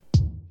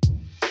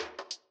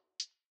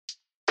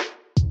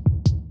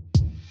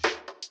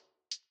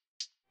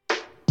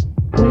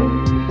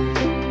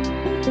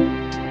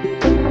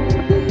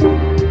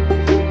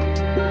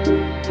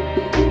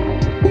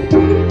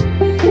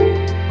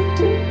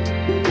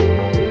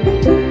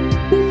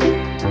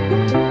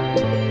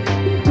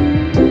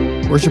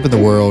Worship in the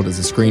World is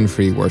a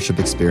screen-free worship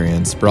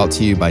experience brought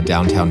to you by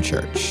Downtown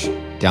Church.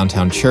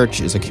 Downtown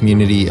Church is a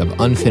community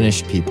of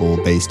unfinished people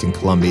based in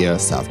Columbia,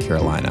 South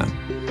Carolina.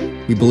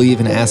 We believe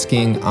in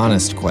asking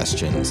honest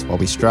questions while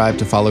we strive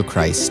to follow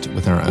Christ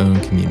within our own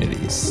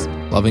communities,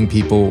 loving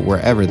people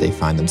wherever they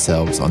find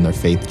themselves on their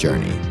faith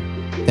journey.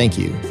 Thank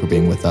you for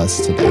being with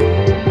us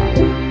today.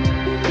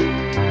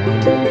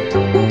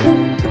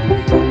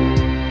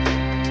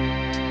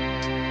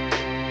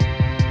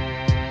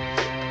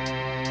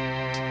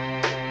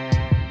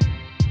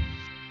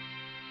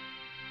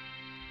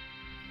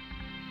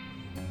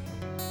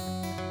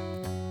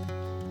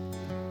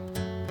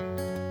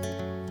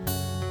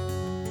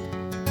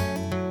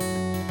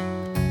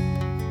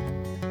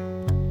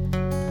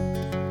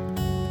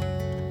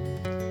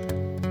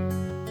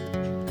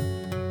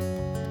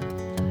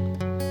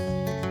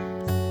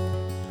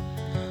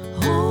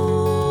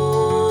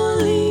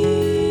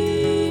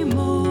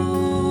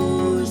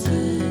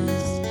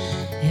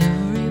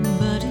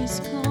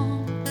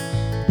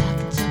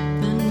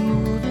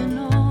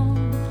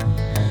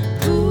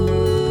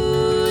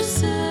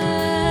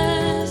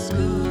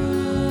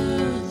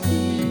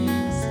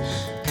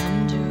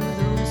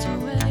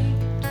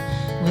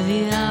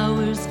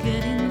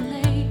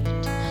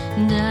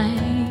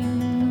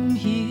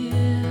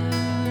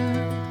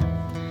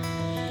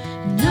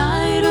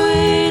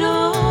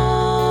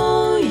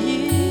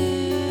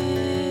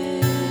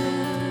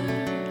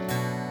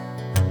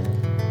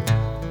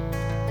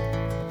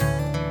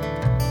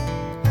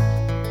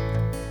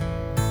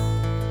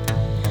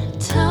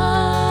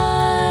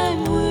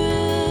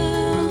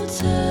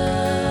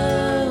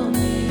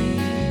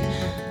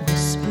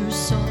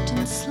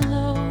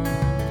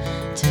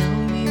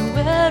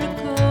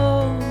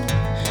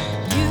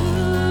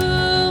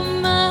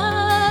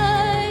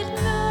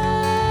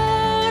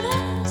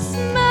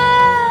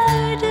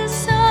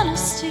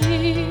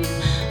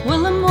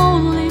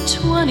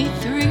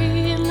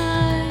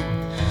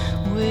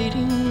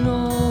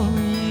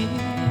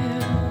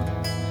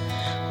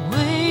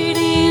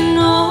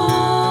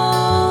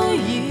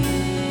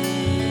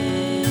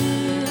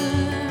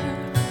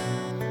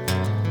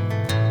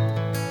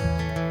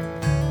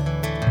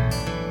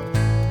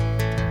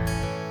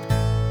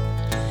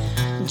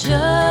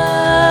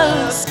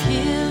 Just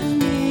give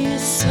me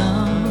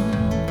some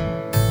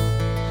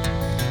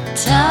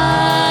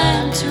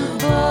time to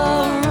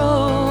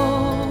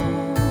borrow.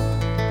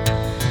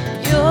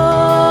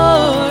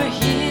 You're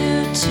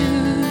here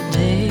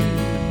today,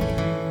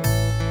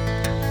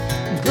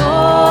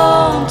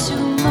 gone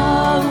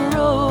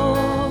tomorrow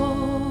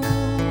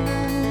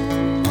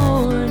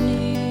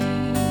morning.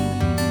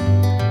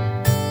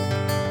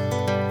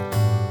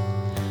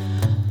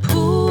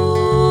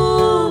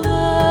 Pull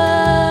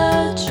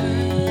the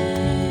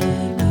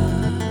trigger,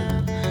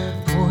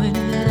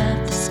 pointed at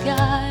the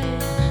sky.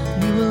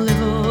 We will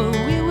live or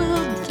we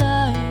will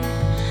die.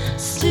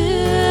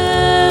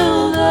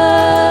 Still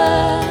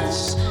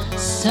there's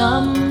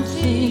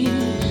something,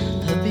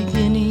 a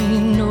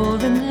beginning or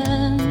an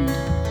end,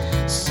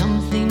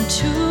 something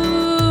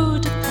to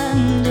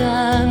depend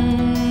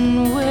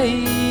and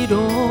wait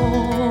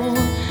on.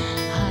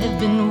 I've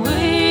been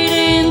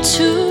waiting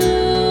too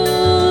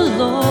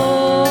long.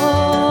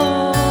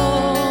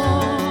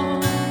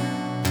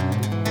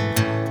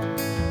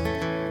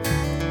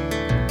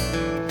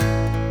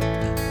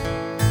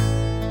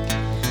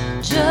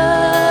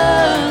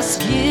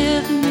 Just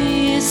give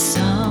me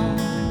some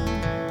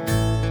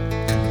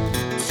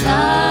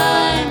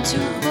time to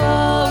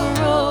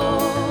borrow.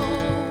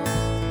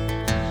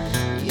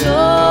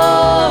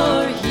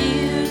 You're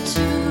here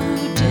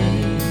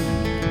today,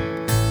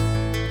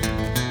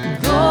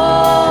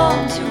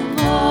 gone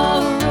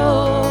tomorrow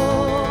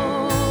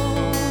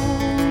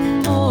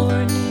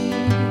morning.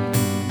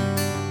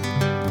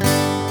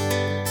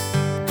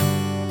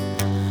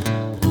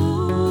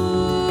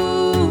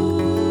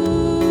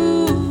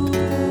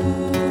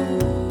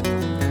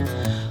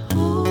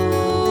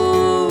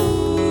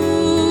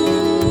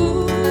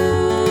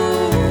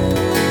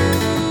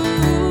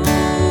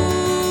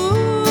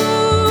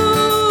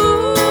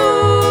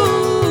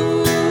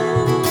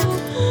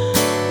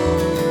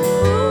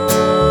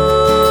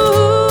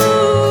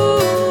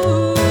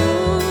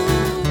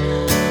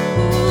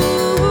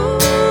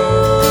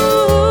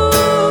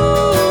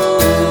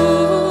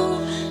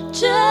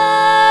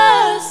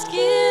 Just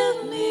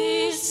give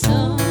me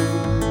some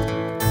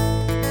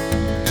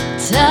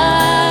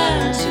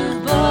time to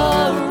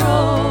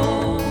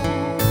borrow.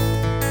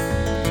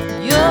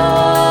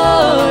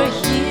 You're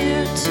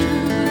here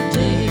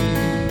today,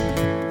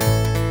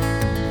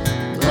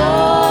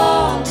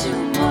 gone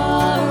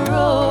tomorrow.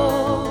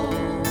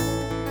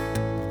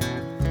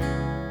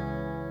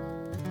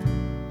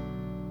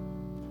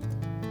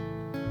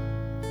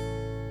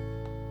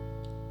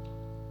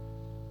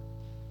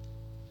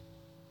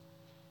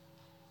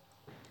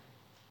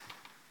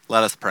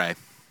 Let us pray.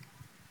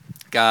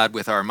 God,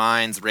 with our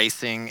minds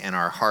racing and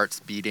our hearts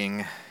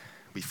beating,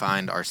 we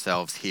find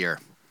ourselves here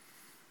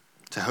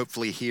to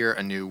hopefully hear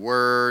a new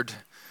word,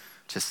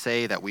 to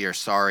say that we are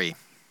sorry,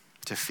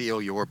 to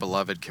feel your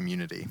beloved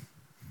community,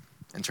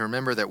 and to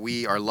remember that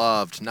we are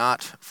loved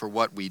not for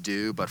what we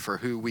do, but for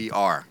who we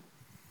are.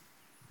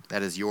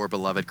 That is your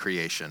beloved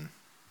creation.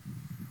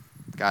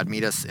 God,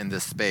 meet us in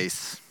this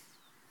space.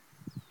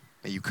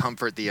 May you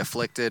comfort the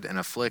afflicted and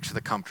afflict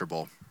the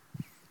comfortable,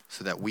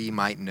 so that we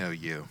might know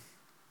you.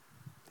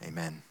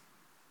 Amen.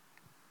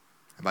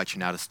 I invite you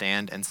now to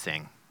stand and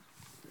sing.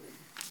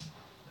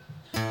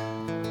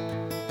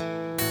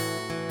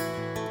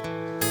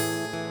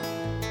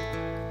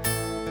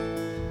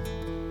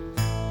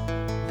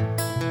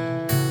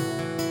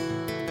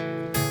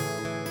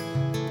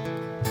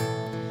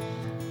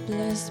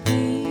 Blessed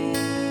be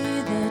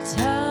the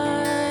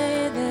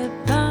tie that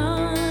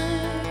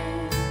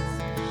binds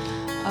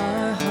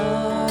our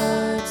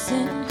hearts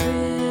in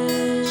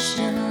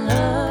Christian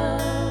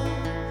love,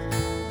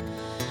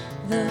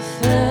 the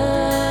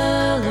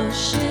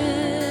fellowship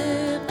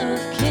of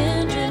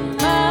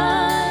kindred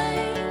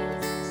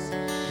minds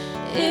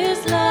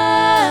is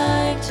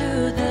like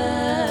to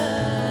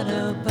that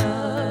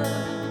above.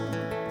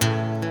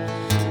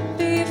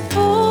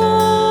 Before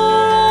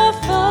our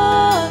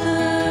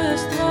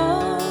Father's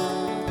throne,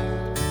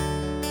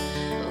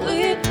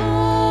 we pour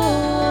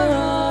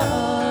our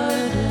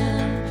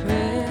ardent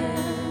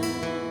prayers,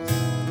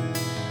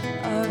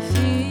 our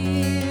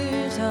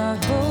fears, our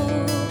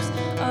hopes,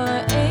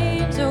 our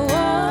aims are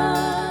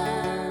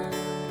one,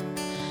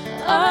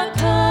 our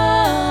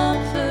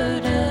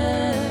comfort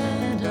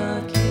and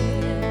our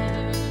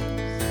cares.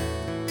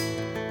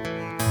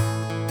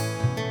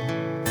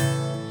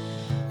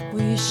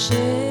 We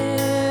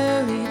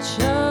share each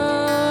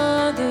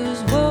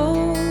other's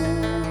woes,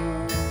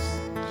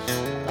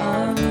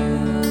 our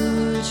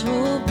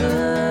mutual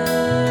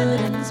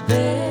burdens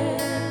bear,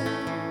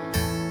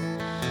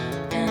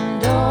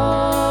 and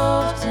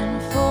often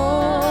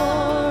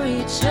for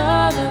each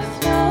other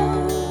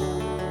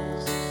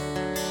flows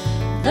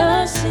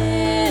the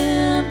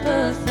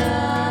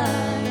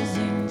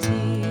sympathizing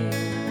tear.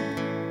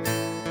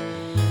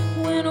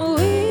 When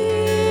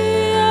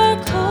we are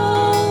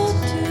called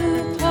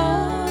to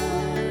part,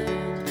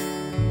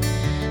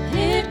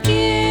 it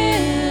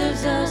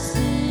gives us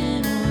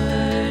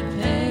inward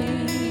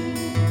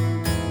pain,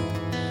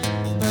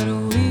 but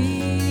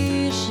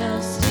we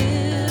shall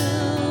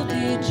still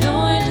be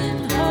joined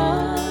in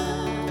heart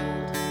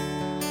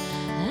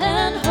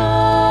and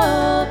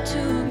hope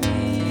to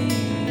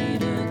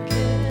meet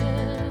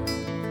again.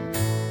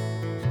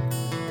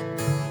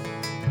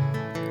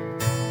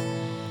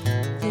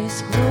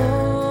 This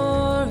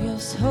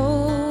glorious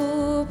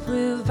hope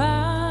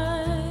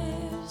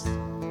revives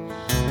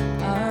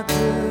our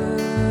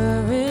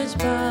courage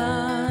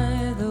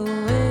by the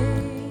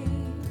way,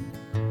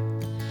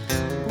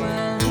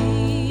 while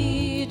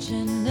each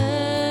in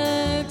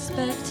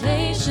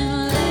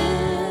expectation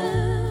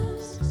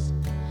lives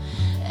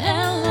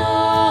and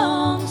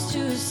longs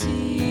to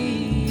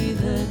see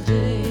the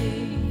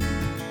day.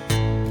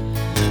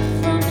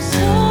 From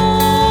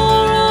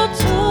sorrow,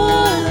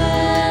 toil,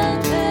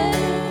 and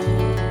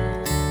pain,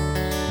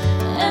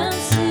 and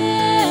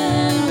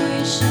sin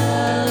we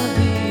shall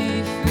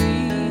be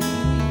free,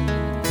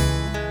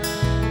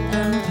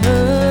 and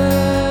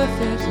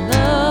perfect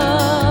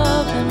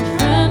love and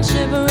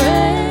friendship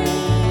reign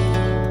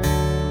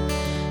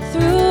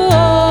through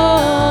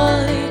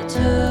all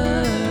eternity.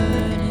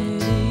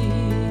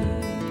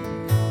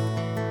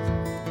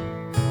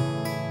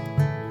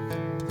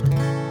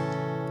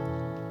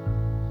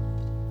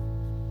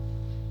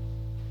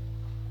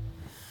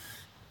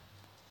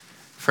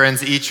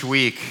 Friends, each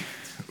week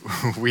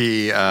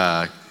we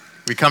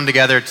come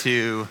together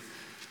to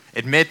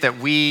admit that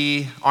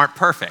we aren't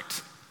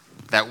perfect,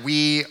 that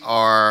we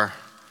are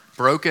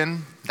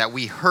broken, that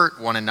we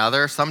hurt one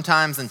another,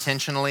 sometimes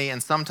intentionally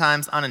and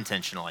sometimes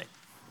unintentionally.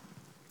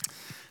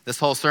 This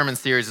whole sermon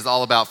series is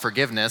all about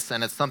forgiveness,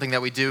 and it's something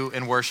that we do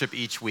in worship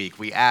each week.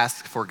 We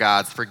ask for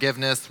God's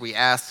forgiveness. We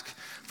ask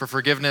for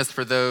forgiveness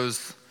for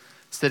those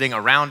sitting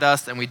around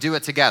us, and we do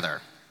it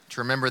together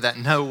to remember that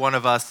no one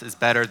of us is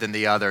better than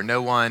the other. No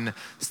one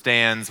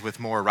stands with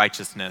more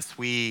righteousness.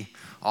 We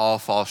all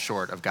fall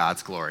short of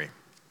God's glory.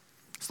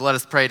 So let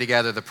us pray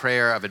together the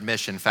prayer of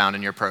admission found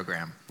in your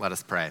program. Let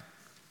us pray.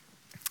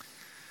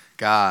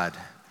 God,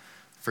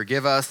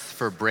 forgive us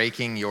for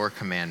breaking your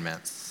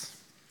commandments.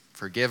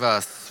 Forgive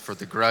us for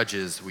the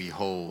grudges we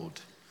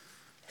hold.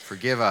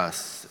 Forgive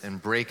us and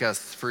break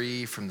us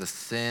free from the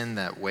sin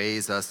that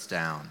weighs us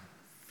down.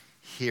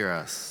 Hear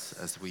us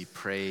as we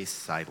pray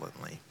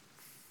silently.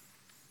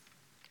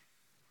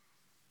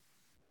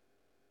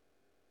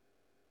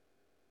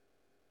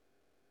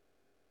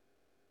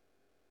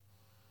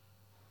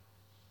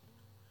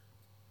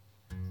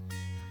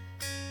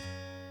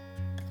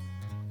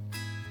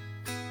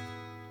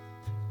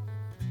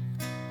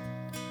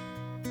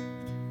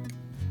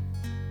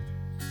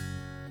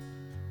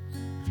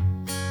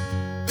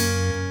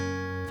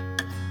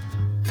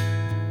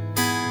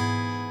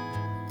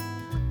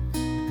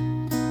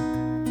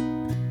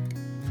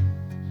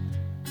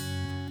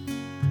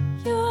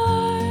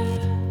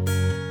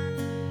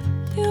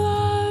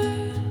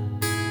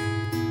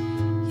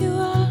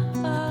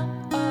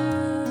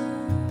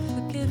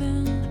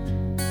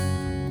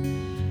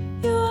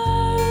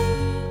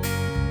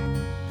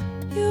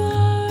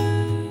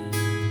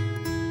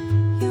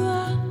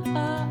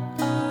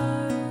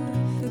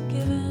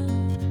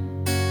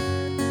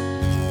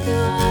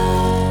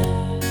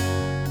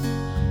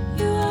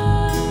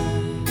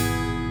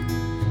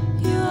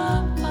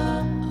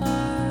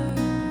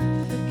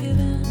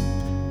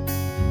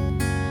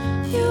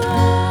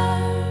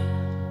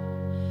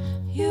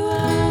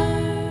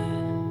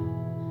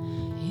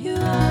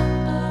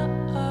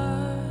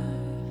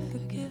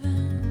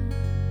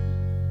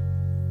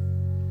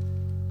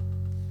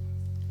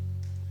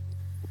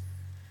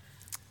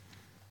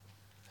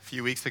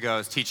 weeks ago, I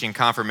was teaching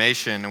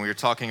confirmation, and we were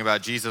talking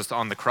about Jesus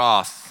on the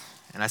cross.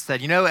 And I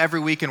said, every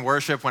week in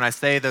worship, when I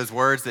say those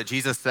words that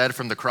Jesus said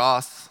from the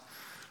cross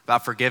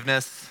about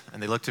forgiveness,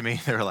 and they looked at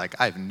me, they were like,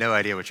 I have no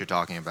idea what you're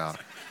talking about.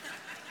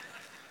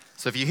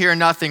 So if you hear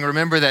nothing,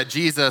 remember that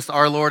Jesus,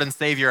 our Lord and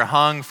Savior,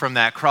 hung from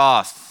that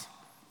cross,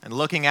 and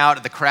looking out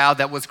at the crowd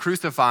that was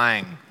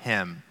crucifying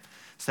him,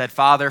 said,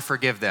 Father,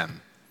 forgive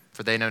them,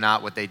 for they know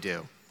not what they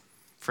do.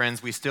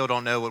 Friends, we still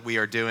don't know what we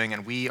are doing,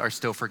 and we are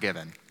still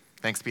forgiven.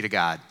 Thanks be to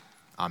God.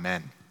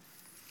 Amen.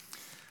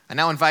 I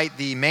now invite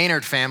the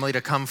Maynard family to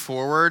come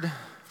forward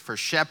for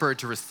Shepherd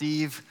to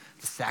receive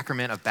the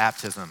sacrament of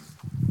baptism.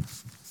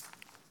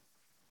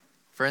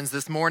 Friends,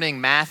 this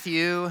morning,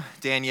 Matthew,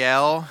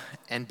 Danielle,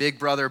 and big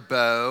brother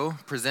Bo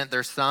present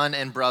their son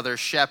and brother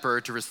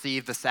Shepherd to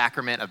receive the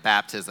sacrament of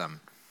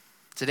baptism.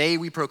 Today,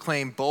 we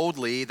proclaim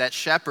boldly that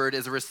Shepherd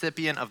is a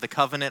recipient of the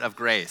covenant of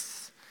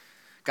grace.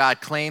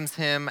 God claims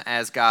him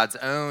as God's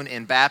own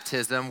in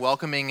baptism,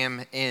 welcoming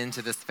him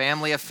into this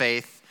family of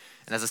faith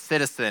and as a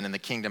citizen in the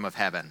kingdom of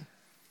heaven.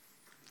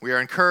 We are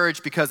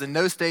encouraged because in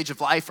no stage of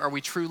life are we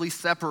truly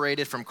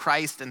separated from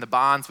Christ and the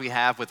bonds we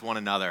have with one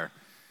another.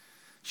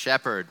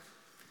 Shepherd,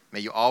 may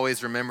you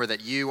always remember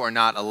that you are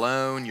not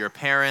alone. Your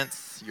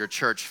parents, your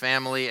church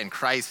family, and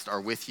Christ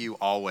are with you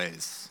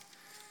always.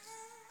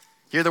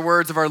 Hear the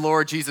words of our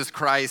Lord Jesus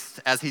Christ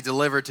as he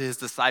delivered to his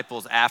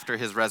disciples after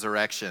his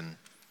resurrection.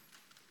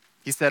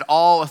 He said,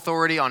 all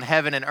authority on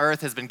heaven and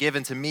earth has been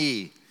given to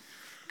me.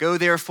 Go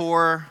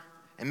therefore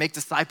and make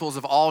disciples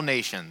of all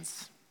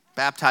nations,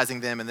 baptizing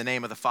them in the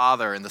name of the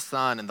Father and the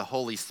Son and the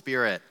Holy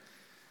Spirit,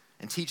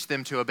 and teach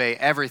them to obey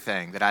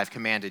everything that I've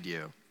commanded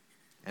you.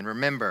 And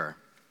remember,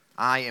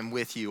 I am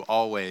with you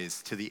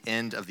always to the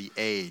end of the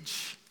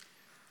age.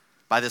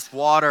 By this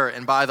water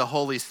and by the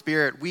Holy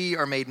Spirit, we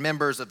are made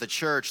members of the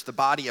church, the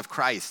body of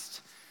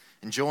Christ,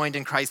 and joined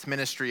in Christ's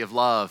ministry of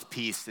love,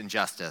 peace, and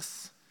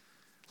justice.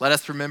 Let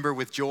us remember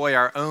with joy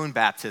our own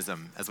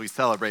baptism as we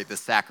celebrate this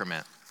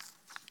sacrament.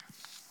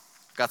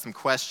 I've got some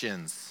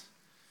questions.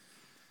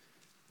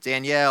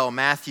 Danielle,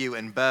 Matthew,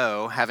 and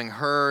Bo, having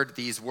heard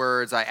these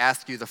words, I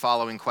ask you the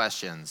following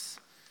questions.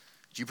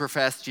 Do you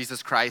profess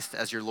Jesus Christ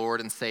as your Lord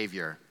and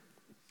Savior?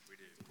 We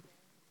do.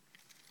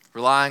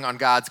 Relying on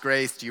God's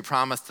grace, do you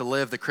promise to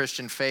live the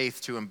Christian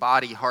faith, to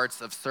embody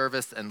hearts of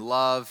service and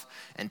love,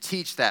 and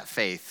teach that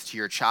faith to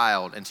your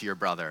child and to your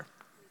brother?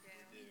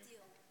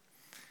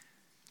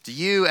 Do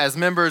you, as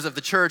members of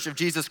the Church of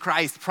Jesus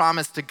Christ,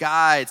 promise to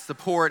guide,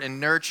 support, and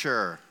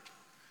nurture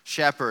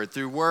Shepherd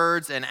through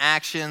words and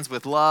actions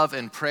with love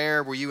and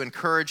prayer? Will you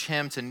encourage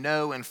him to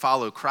know and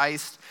follow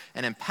Christ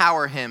and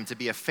empower him to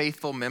be a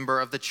faithful member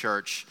of the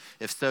church?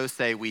 If so,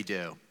 say we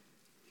do.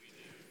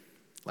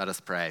 Let us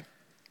pray.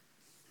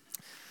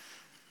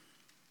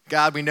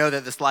 God, we know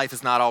that this life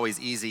is not always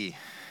easy.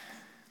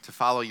 To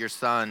follow your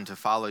Son, to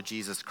follow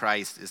Jesus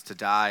Christ, is to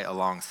die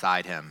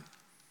alongside him.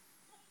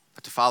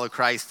 But to follow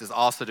Christ is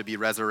also to be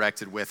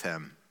resurrected with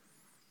him.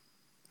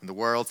 When the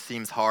world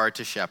seems hard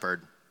to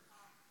shepherd,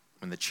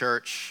 when the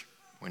church,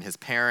 when his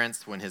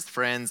parents, when his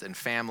friends and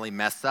family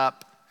mess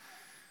up,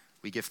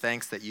 we give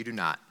thanks that you do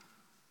not.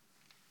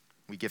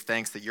 We give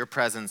thanks that your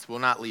presence will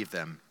not leave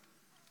them,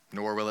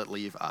 nor will it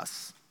leave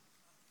us.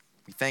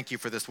 We thank you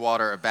for this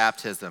water of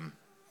baptism.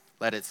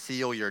 Let it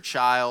seal your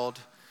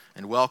child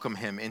and welcome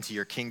him into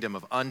your kingdom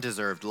of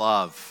undeserved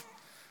love,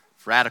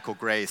 radical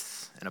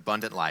grace, and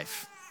abundant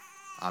life.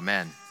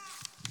 Amen.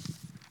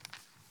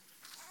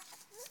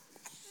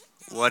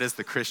 What is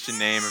the Christian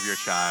name of your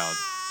child?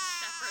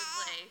 Shepherd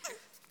Lay.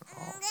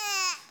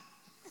 Oh,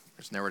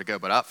 there's nowhere to go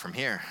but up from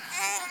here.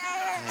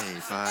 Hey,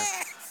 bud.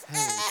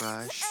 Hey,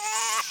 bud.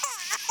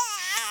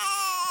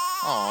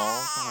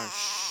 Oh,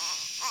 gosh.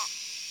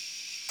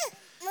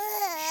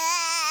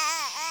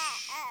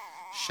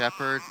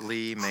 Shepherd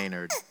Lee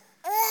Maynard,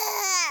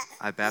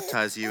 I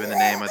baptize you in the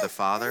name of the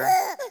Father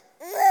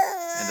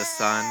and the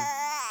Son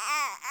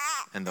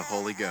and the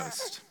Holy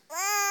Ghost.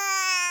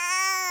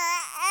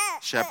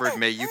 Shepherd,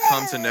 may you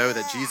come to know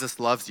that Jesus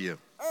loves you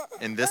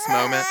in this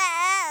moment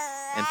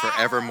and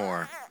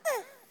forevermore.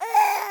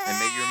 And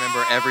may you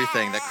remember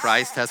everything that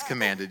Christ has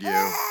commanded you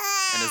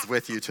and is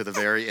with you to the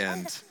very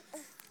end.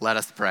 Let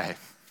us pray.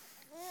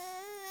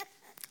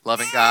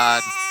 Loving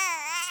God,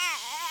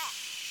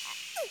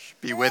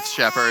 be with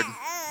Shepherd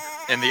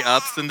in the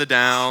ups and the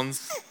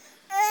downs,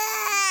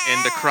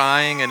 in the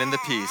crying and in the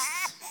peace,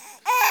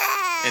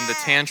 in the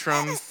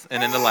tantrums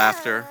and in the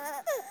laughter.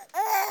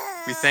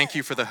 We thank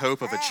you for the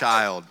hope of a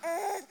child,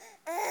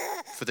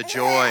 for the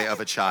joy of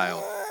a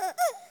child.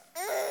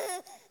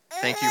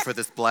 Thank you for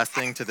this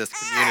blessing to this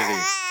community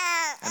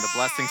and the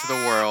blessing to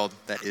the world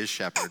that is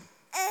Shepherd.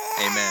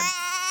 Amen.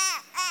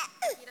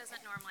 He doesn't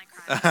normally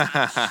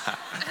cry.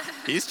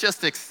 He's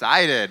just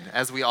excited,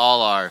 as we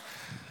all are.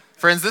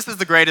 Friends, this is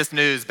the greatest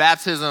news.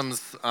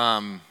 Baptisms,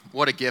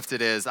 what a gift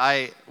it is.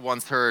 I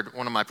once heard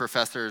one of my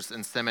professors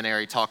in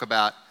seminary talk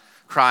about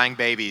crying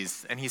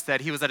babies, and he said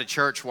he was at a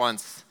church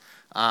once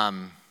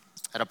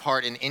at a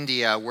part in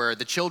India where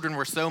the children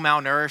were so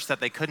malnourished that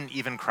they couldn't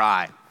even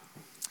cry.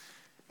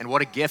 And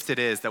what a gift it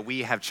is that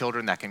we have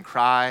children that can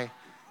cry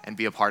and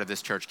be a part of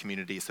this church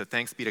community. So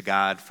thanks be to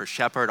God for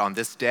Shepherd on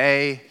this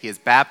day. He is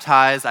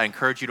baptized. I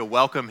encourage you to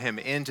welcome him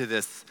into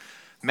this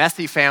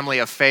messy family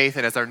of faith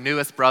and as our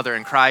newest brother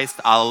in Christ.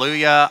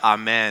 Alleluia.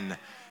 Amen.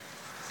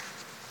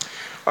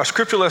 Our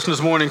scripture lesson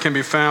this morning can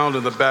be found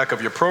in the back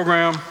of your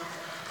program.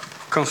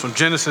 It comes from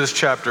Genesis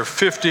chapter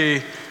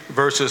 50,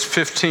 verses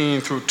 15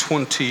 through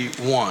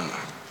 21.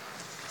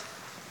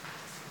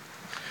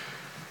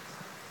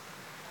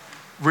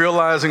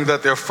 Realizing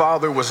that their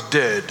father was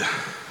dead,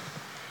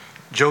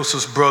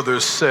 Joseph's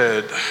brothers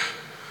said,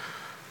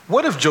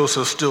 "What if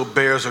Joseph still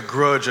bears a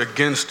grudge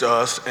against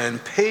us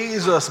and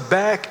pays us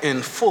back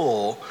in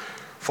full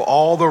for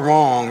all the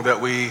wrong that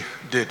we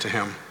did to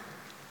him?"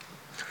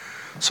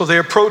 So they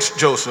approached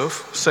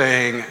Joseph,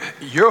 saying,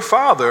 "Your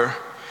father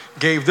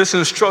gave this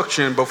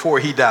instruction before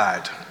he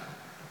died.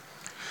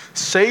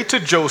 Say to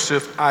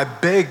Joseph, I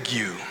beg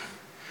you,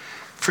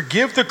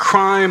 forgive the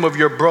crime of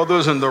your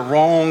brothers and the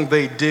wrong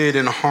they did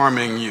in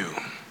harming you.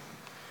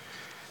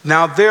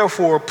 Now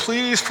therefore,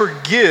 please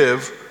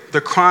forgive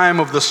the crime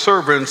of the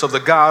servants of the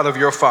God of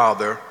your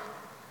father."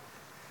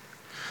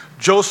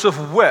 Joseph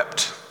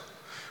wept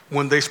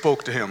when they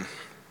spoke to him.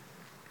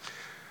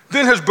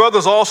 Then his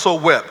brothers also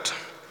wept,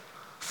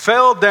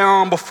 fell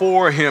down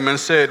before him and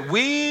said,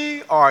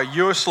 "We are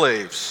your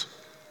slaves."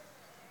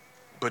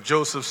 But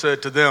Joseph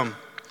said to them,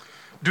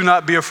 "Do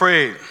not be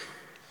afraid.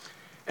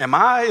 Am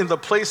I in the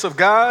place of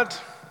God?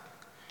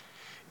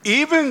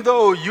 Even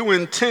though you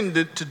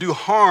intended to do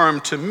harm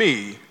to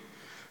me,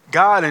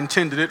 God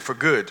intended it for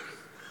good,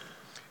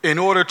 in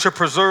order to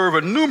preserve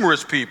a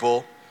numerous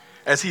people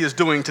as he is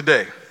doing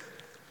today.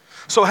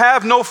 So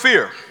have no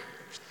fear.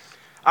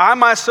 I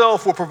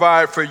myself will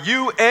provide for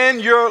you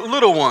and your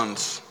little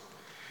ones."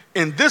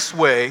 In this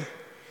way,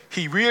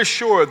 he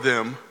reassured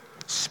them,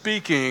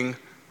 speaking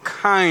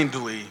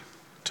kindly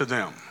to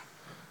them.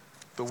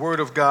 The word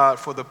of God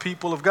for the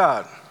people of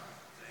God.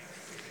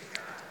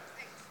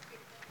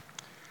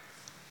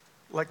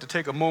 I'd like to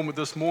take a moment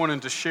this morning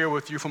to share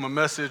with you from a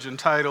message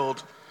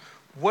entitled,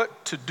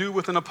 "What to Do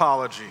with an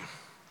Apology."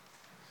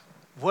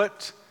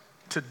 What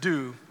to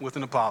do with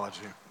an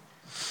apology.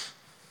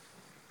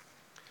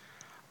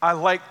 I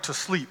like to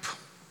sleep.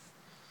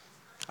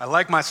 I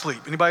like my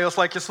sleep. Anybody else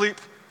like your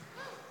sleep?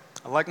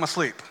 I like my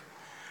sleep.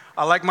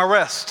 I like my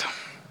rest.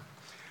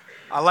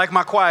 I like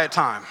my quiet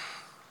time.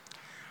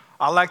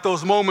 I like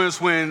those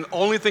moments when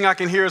only thing I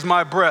can hear is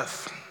my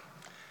breath.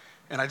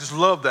 And I just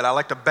love that. I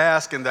like to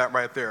bask in that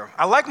right there.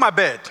 I like my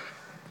bed.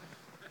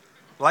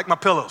 I like my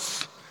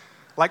pillows.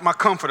 I like my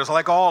comforters. I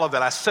like all of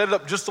that. I set it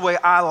up just the way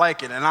I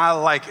like it, and I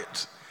like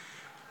it.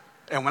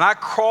 And when I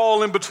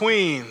crawl in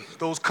between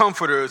those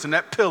comforters and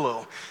that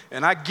pillow,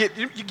 and I get,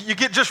 you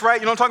get just right,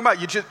 you know what I'm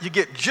talking about? You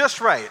get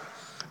just right.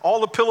 All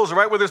the pillows are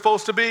right where they're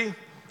supposed to be.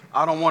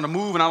 I don't want to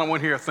move and I don't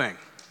want to hear a thing.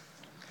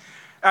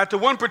 After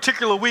one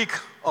particular week,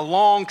 a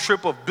long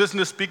trip of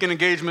business speaking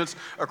engagements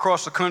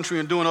across the country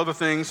and doing other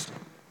things,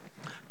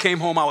 came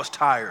home, I was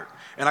tired.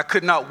 And I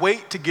could not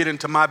wait to get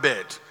into my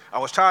bed. I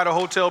was tired of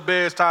hotel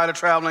beds, tired of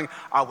traveling.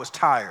 I was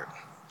tired.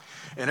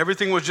 And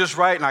everything was just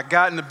right, and I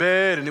got into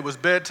bed, and it was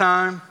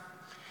bedtime.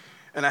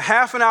 And a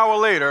half an hour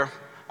later,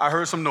 I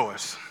heard some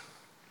noise.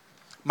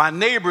 My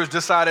neighbors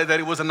decided that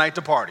it was a night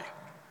to party.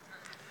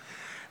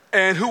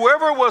 And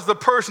whoever was the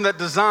person that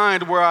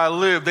designed where I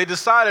lived, they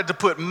decided to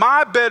put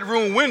my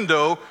bedroom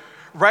window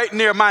right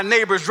near my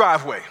neighbor's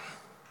driveway.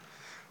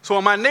 So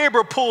when my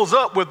neighbor pulls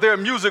up with their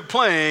music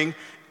playing,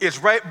 it's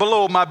right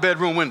below my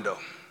bedroom window.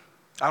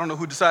 I don't know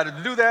who decided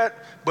to do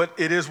that, but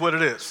it is what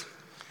it is.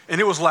 And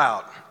it was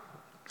loud.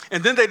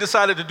 And then they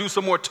decided to do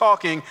some more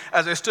talking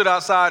as they stood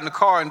outside in the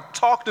car and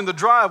talked in the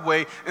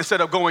driveway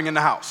instead of going in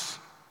the house.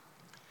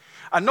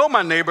 I know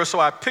my neighbor, so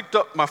I picked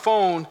up my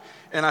phone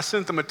and I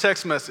sent them a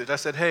text message. I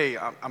said, "Hey,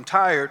 I'm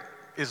tired.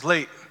 It's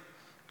late.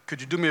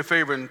 Could you do me a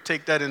favor and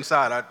take that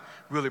inside? I'd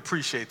really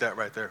appreciate that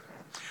right there."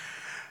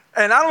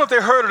 And I don't know if they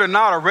heard it or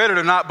not or read it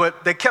or not,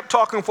 but they kept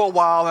talking for a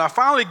while, and I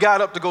finally got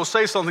up to go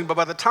say something, but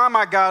by the time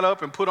I got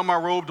up and put on my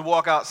robe to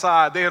walk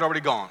outside, they had already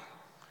gone.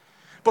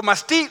 But my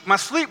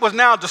sleep was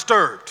now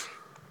disturbed.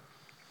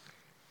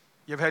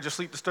 You ever had your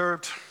sleep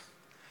disturbed?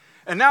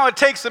 And now it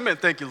takes a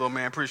minute. Thank you, little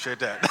man. Appreciate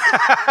that.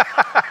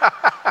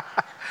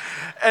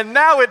 And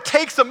now it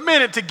takes a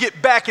minute to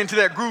get back into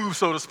that groove,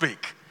 so to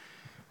speak.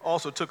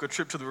 Also took a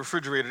trip to the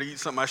refrigerator to eat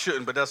something I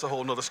shouldn't, but that's a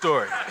whole nother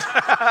story.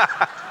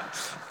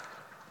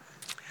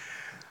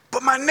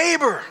 But my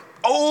neighbor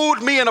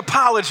owed me an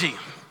apology.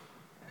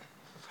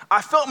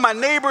 I felt my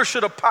neighbor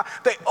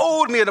they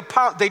owed me an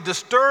apology. They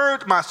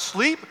disturbed my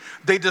sleep.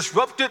 They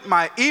disrupted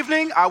my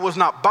evening. I was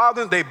not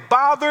bothered. They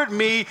bothered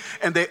me,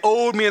 and they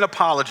owed me an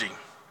apology.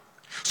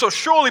 So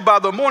surely by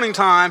the morning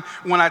time,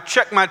 when I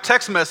checked my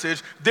text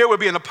message, there would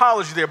be an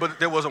apology there, but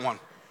there wasn't one.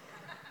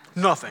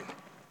 Nothing.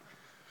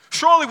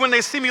 Surely when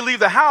they see me leave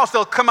the house,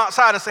 they'll come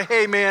outside and say,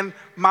 "Hey man,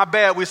 my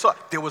bad, we saw."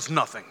 There was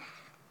nothing.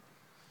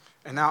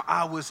 And now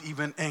I was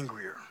even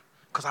angrier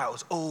because I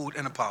was owed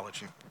an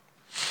apology.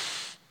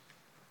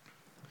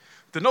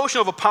 The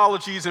notion of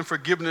apologies and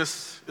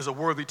forgiveness is a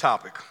worthy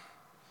topic.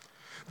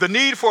 The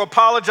need for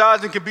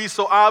apologizing can be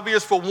so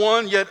obvious for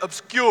one, yet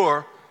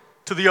obscure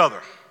to the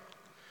other.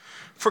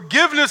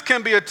 Forgiveness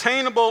can be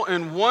attainable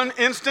in one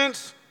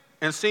instance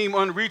and seem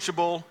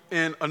unreachable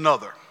in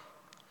another.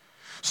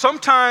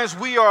 Sometimes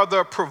we are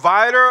the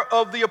provider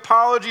of the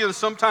apology, and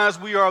sometimes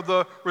we are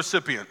the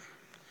recipient.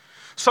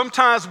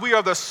 Sometimes we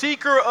are the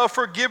seeker of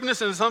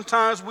forgiveness, and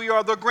sometimes we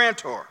are the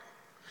grantor.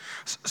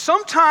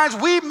 Sometimes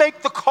we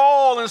make the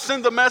call and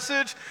send the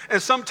message,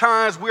 and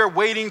sometimes we're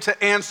waiting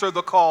to answer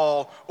the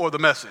call or the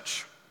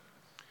message.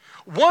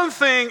 One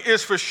thing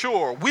is for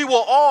sure, we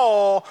will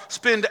all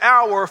spend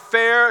our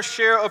fair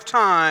share of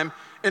time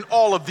in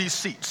all of these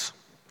seats.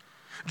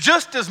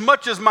 Just as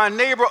much as my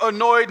neighbor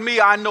annoyed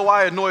me, I know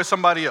I annoy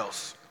somebody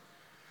else.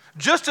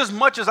 Just as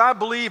much as I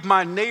believe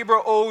my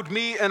neighbor owed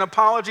me an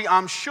apology,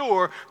 I'm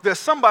sure there's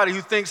somebody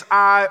who thinks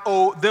I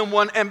owe them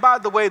one, and by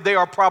the way, they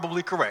are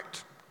probably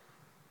correct.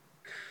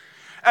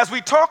 As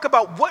we talk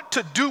about what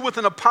to do with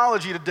an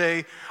apology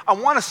today, I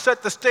want to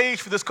set the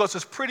stage for this because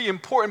it's pretty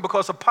important,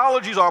 because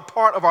apologies are a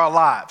part of our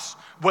lives,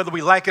 whether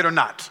we like it or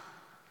not.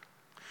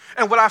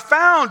 And what I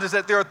found is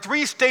that there are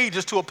 3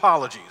 stages to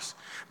apologies.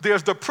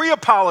 There's the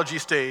pre-apology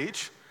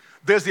stage,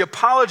 there's the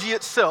apology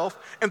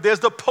itself, and there's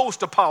the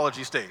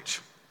post-apology stage.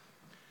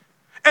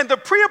 And the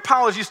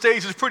pre-apology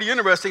stage is pretty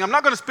interesting. I'm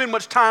not going to spend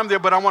much time there,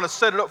 but I want to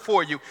set it up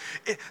for you.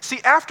 See,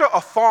 after a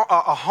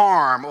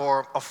harm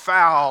or a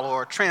foul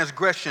or a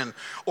transgression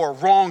or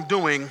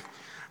wrongdoing,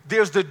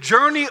 there's the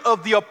journey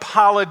of the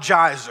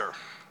apologizer.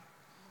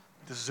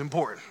 This is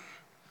important.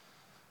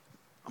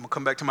 I'm going to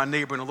come back to my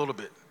neighbor in a little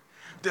bit.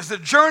 There's the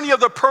journey of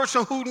the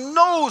person who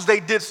knows they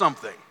did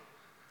something.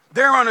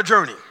 They're on a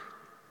journey.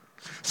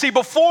 See,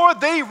 before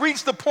they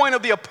reach the point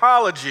of the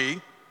apology,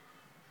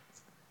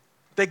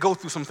 they go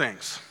through some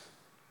things.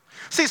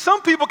 See,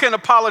 some people can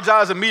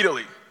apologize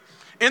immediately.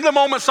 In the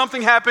moment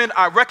something happened,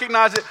 I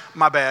recognize it,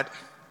 my bad.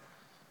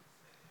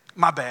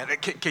 My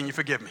bad, can you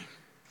forgive me?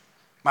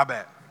 My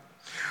bad.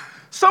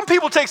 Some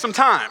people take some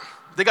time.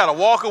 They got to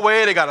walk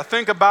away, they got to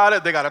think about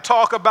it, they got to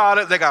talk about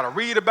it, they got to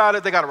read about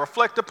it, they got to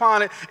reflect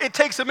upon it. It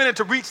takes a minute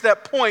to reach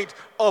that point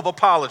of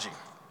apology.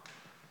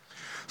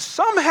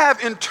 Some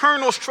have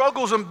internal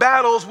struggles and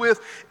battles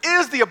with,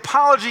 is the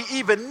apology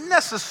even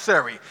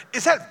necessary?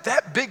 Is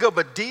that big of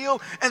a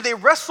deal? And they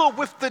wrestle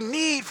with the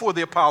need for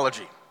the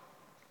apology.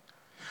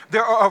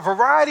 There are a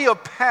variety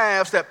of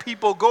paths that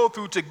people go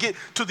through to get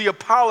to the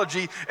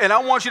apology, and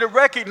I want you to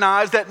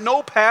recognize that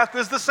no path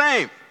is the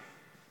same.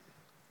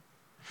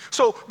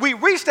 So we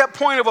reach that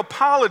point of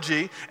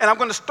apology, and I'm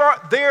going to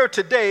start there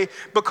today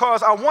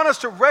because I want us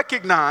to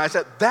recognize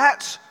that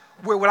that's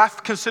where what I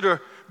consider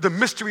the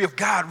mystery of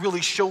God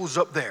really shows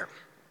up there.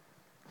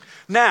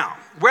 Now,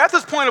 we're at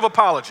this point of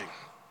apology.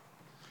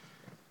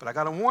 But I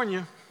got to warn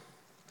you,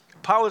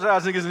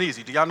 apologizing isn't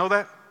easy. Do y'all know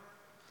that?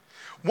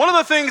 One of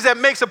the things that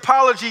makes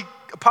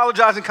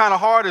apologizing kind of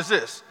hard is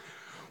this.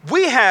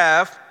 We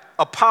have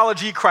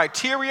apology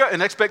criteria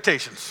and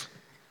expectations.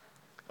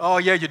 Oh,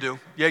 yeah, you do.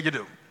 Yeah, you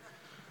do.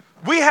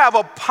 We have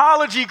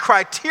apology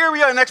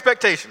criteria and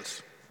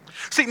expectations.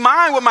 See,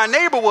 mine with my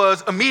neighbor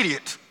was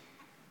immediate.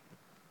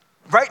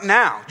 Right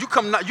now, you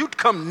come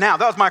now.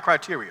 That was my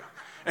criteria.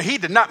 And he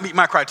did not meet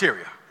my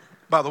criteria,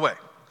 by the way.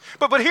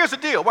 But here's the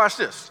deal. Watch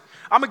this.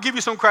 I'm going to give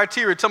you some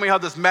criteria. Tell me how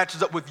this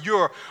matches up with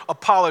your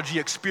apology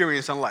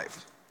experience in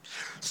life.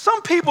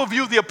 Some people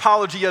view the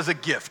apology as a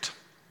gift.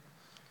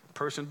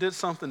 Person did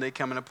something, they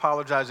come and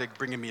apologize, they're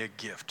bringing me a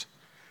gift.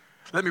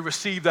 Let me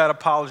receive that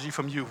apology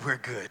from you. We're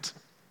good.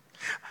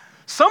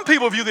 Some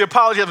people view the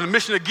apology as an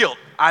admission of guilt.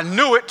 I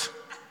knew it.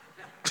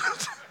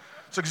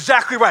 That's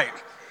exactly right.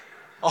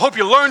 I hope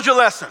you learned your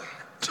lesson.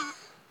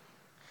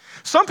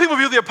 Some people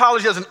view the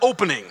apology as an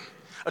opening,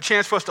 a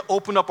chance for us to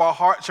open up our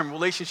hearts and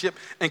relationship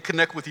and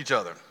connect with each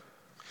other.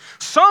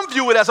 Some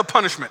view it as a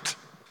punishment.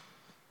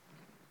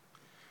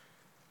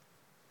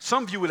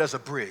 Some view it as a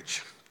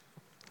bridge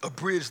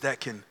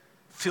that can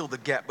fill the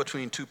gap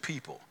between two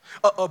people,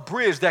 a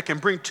bridge that can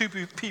bring two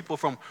people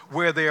from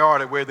where they are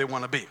to where they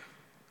want to be.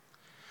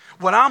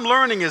 What I'm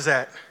learning is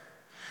that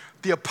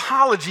the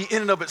apology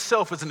in and of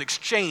itself is an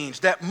exchange.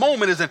 That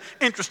moment is an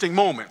interesting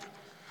moment.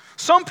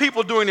 Some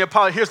people doing the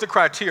apology, here's the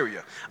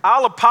criteria.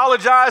 I'll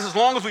apologize as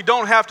long as we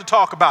don't have to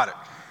talk about it.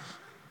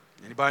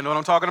 Anybody know what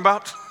I'm talking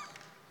about?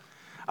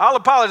 I'll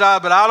apologize,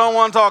 but I don't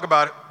want to talk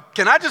about it.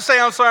 Can I just say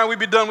I'm sorry and we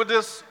be done with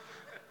this?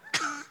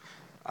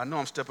 I know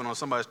I'm stepping on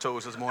somebody's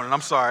toes this morning. I'm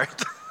sorry.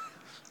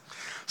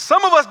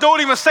 Some of us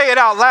don't even say it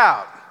out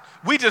loud.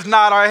 We just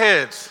nod our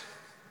heads.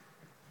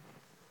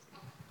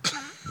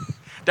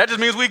 That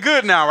just means we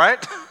good now,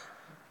 right?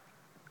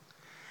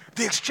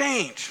 The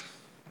exchange.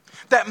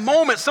 That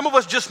moment, some of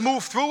us just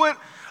move through it.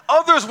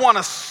 Others want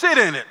to sit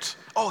in it.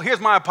 Oh, here's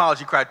my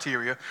apology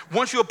criteria.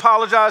 Once you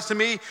apologize to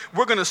me,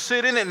 we're going to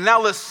sit in it, and now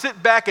let's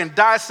sit back and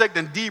dissect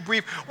and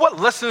debrief. What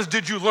lessons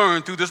did you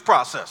learn through this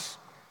process?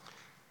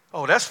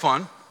 Oh, that's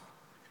fun.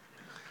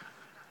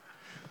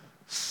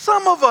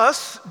 Some of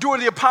us, during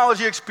the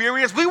apology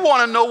experience, we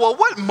want to know, well,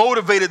 what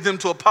motivated them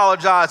to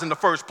apologize in the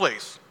first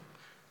place?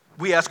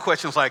 we ask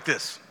questions like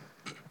this.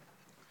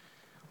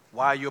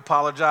 Why are you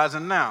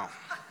apologizing now?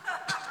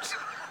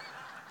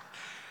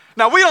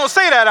 Now, we don't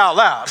say that out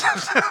loud,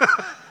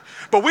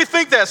 but we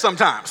think that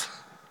sometimes.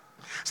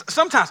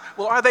 Sometimes,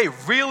 well, are they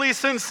really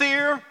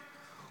sincere?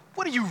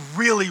 What do you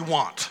really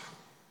want?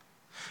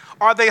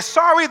 Are they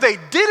sorry they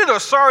did it or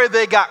sorry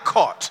they got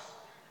caught?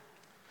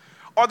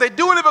 Are they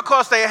doing it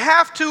because they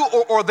have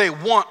to or they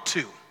want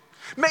to?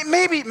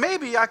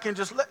 Maybe I can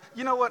just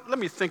you know what? Let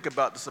me think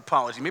about this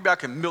apology. Maybe I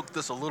can milk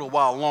this a little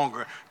while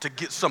longer to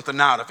get something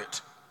out of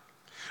it.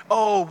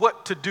 Oh,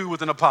 what to do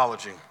with an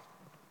apology?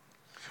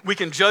 We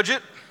can judge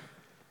it.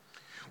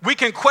 We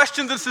can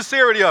question the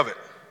sincerity of it.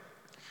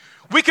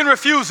 We can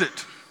refuse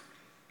it.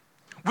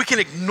 We can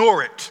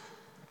ignore it.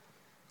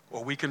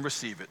 Or we can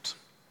receive it.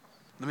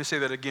 Let me say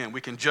that again. We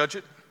can judge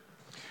it.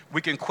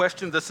 We can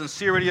question the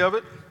sincerity of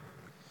it.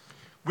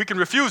 We can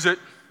refuse it.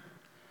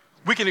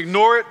 We can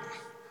ignore it.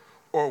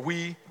 Or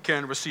we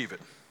can receive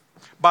it.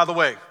 By the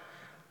way,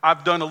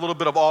 I've done a little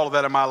bit of all of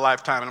that in my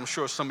lifetime, and I'm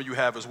sure some of you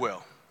have as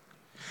well.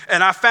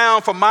 And I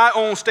found from my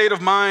own state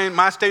of mind,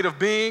 my state of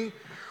being,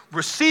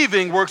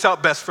 receiving works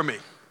out best for me.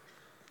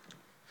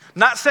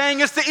 Not saying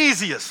it's the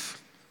easiest,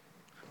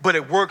 but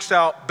it works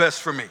out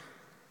best for me.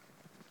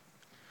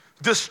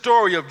 This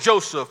story of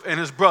Joseph and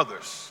his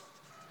brothers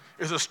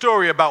is a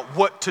story about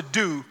what to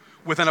do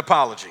with an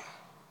apology.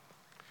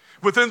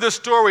 Within this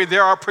story,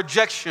 there are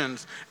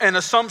projections and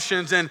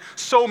assumptions and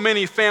so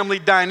many family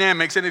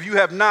dynamics. And if you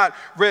have not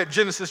read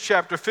Genesis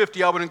chapter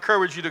 50, I would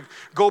encourage you to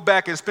go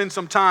back and spend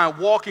some time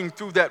walking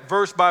through that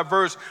verse by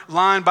verse,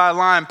 line by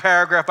line,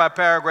 paragraph by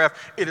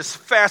paragraph. It is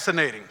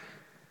fascinating.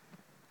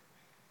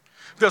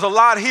 There's a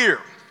lot here.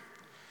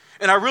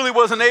 And I really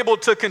wasn't able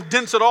to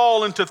condense it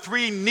all into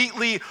 3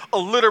 neatly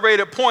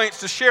alliterated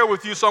points to share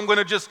with you. So I'm going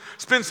to just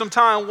spend some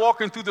time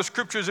walking through the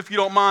scriptures, if you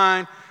don't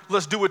mind.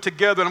 Let's do it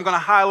together. And I'm going to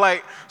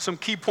highlight some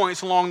key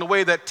points along the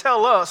way that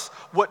tell us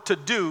what to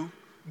do,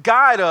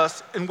 guide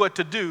us in what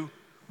to do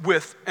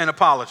with an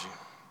apology.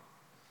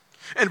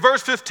 In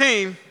verse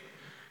 15,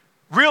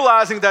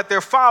 realizing that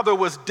their father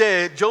was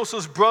dead,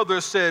 Joseph's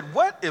brothers said,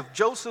 "What if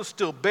Joseph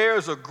still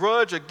bears a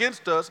grudge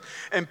against us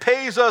and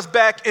pays us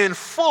back in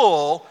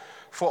full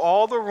for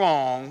all the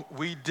wrong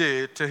we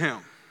did to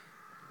him?"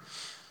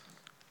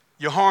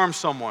 You harm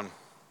someone,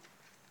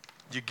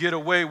 you get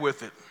away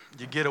with it.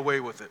 You get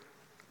away with it.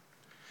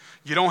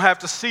 You don't have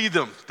to see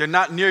them. They're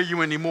not near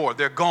you anymore.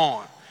 They're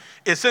gone.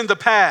 It's in the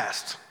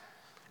past.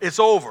 It's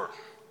over.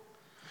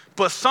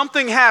 But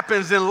something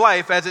happens in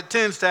life, as it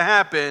tends to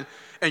happen,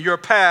 and your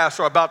paths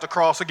are about to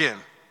cross again.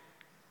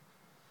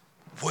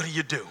 What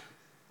do?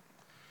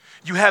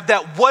 You have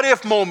that what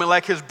if moment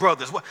like his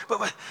brothers. But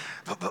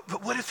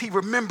what if he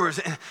remembers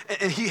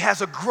and he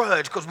has a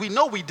grudge because we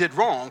know we did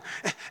wrong?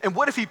 And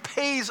what if he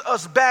pays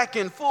us back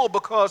in full?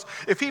 Because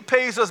if he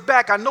pays us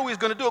back, I know he's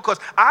going to do it because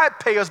I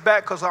pay us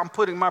back because I'm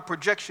putting my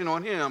projection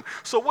on him.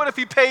 So what if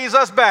he pays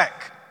us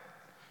back?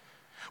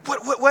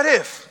 What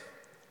if?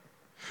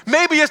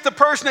 Maybe it's the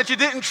person that you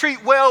didn't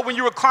treat well when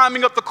you were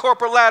climbing up the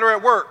corporate ladder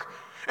at work.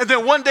 And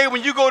then one day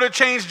when you go to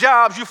change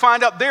jobs, you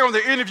find out they're on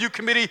the interview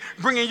committee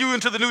bringing you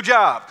into the new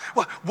job.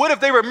 What if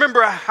they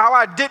remember how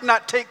I did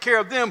not take care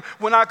of them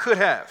when I could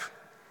have?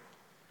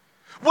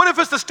 What if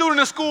it's the student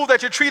in school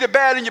that you treated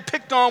bad and you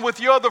picked on with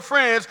your other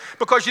friends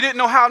because you didn't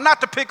know how not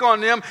to pick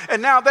on them,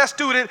 and now that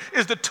student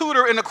is the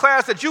tutor in the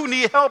class that you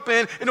need help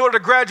in order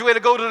to graduate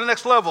and go to the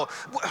next level?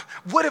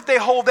 What if they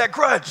hold that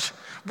grudge?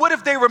 What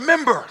if they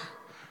remember?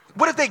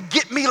 What if they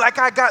get me like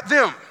I got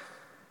them?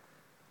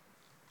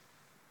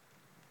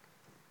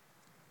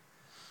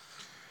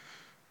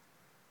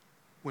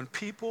 When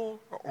people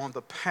are on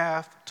the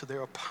path to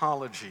their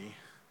apology,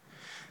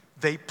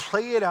 they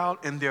play it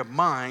out in their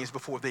minds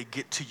before they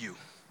get to you.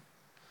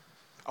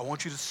 I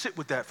want you to sit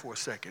with that for a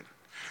second.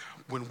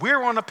 When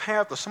we're on a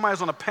path or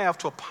somebody's on a path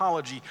to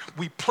apology,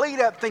 we play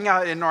that thing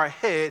out in our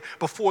head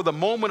before the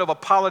moment of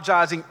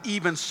apologizing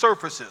even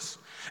surfaces.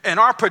 And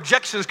our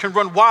projections can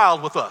run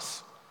wild with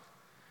us.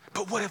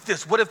 But what if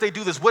this? What if they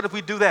do this? What if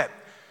we do that?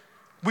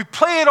 We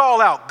play it all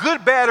out,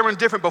 good, bad, or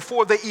indifferent,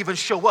 before they even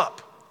show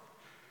up.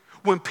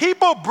 When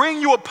people bring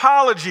you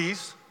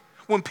apologies,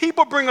 when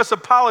people bring us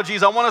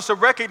apologies, I want us to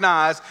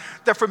recognize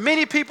that for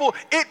many people,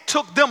 it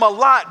took them a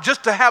lot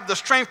just to have the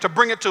strength to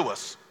bring it to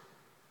us.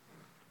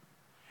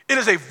 It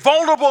is a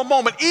vulnerable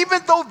moment,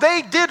 even though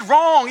they did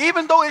wrong,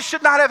 even though it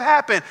should not have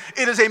happened.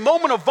 It is a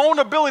moment of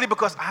vulnerability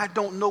because I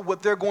don't know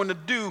what they're going to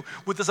do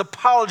with this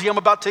apology I'm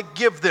about to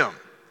give them.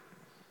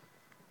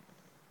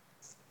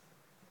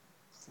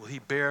 Will he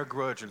bear a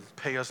grudge and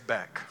pay us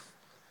back?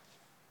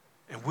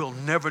 And we'll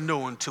never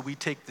know until we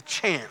take the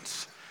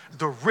chance,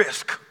 the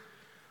risk,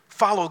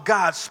 follow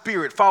God's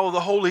Spirit, follow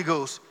the Holy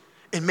Ghost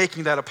in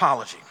making that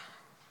apology.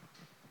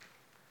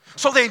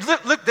 So they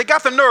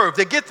got the nerve.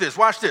 They get this.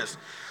 Watch this.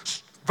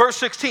 Verse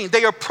 16.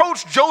 They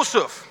approached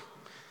Joseph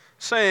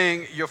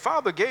saying, "Your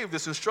father gave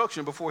this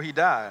instruction before he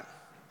died.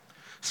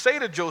 Say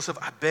to Joseph,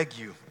 I beg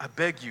you,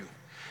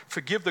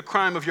 forgive the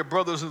crime of your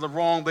brothers and the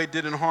wrong they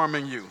did in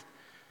harming you.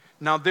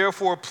 Now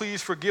therefore,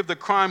 please forgive the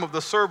crime of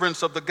the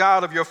servants of the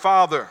God of your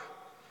father.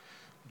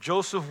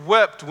 Joseph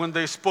wept when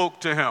they spoke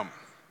to him.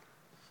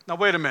 Now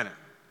wait a minute.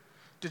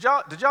 Did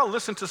y'all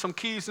listen to some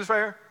keys right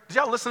here? Did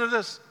y'all listen to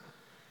this?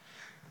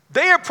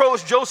 They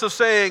approached Joseph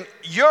saying,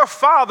 your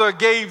father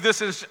gave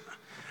this.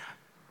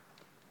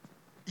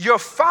 Your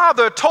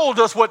father told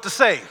us what to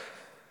say.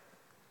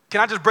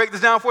 Can I just break this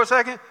down for a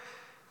second?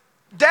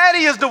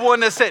 Daddy is the one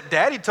that said,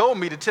 Daddy told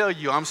me to tell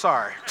you I'm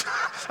sorry.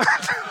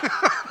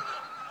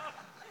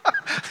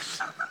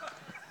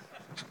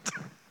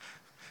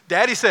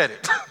 Daddy said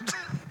it.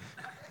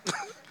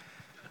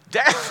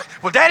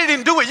 Well, Daddy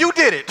didn't do it, you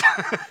did it.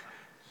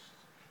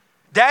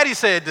 Daddy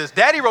said this.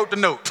 Daddy wrote the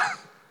note.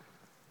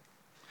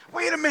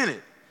 Wait a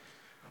minute.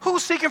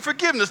 Who's seeking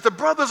forgiveness? The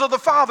brothers or the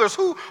fathers?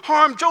 Who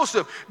harmed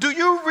Joseph? Do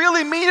you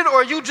really mean it, or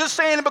are you just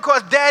saying it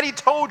because Daddy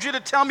told you to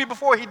tell me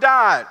before he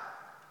died?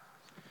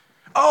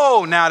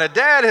 Oh, now that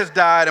Dad has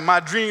died and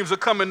my dreams are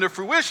coming to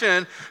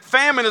fruition,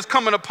 famine is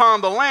coming upon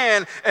the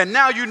land, and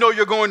now you know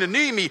you're going to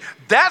need me.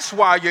 That's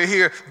why you're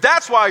here.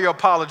 That's why you're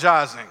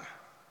apologizing.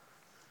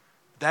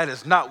 That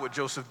is not what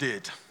Joseph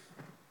did.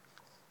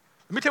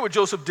 Let me tell you what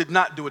Joseph did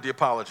not do with the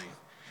apology.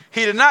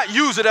 He did not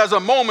use it as a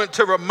moment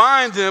to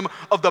remind them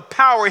of the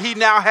power he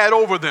now had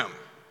over them.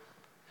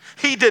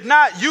 He did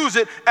not use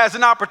it as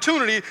an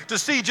opportunity to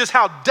see just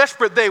how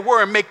desperate they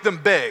were and make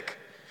them beg.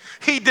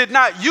 He did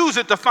not use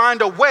it to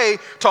find a way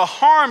to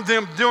harm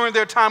them during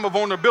their time of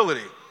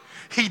vulnerability.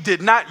 He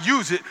did not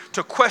use it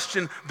to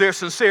question their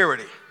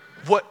sincerity.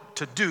 What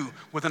to do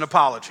with an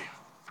apology.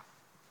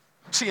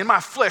 See, in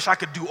my flesh, I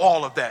could do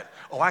all of that.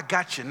 Oh, I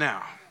got you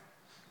now.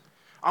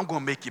 I'm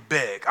going to make you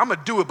beg. I'm going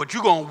to do it, but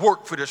you're going to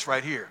work for this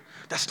right here.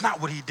 That's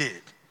not what he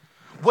did.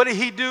 What did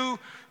he do?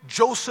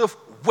 Joseph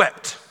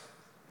wept.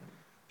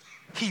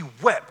 He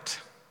wept.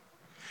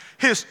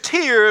 His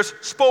tears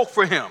spoke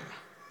for him.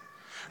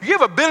 You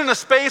ever been in a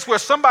space where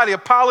somebody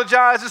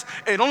apologizes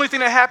and the only thing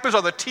that happens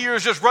are the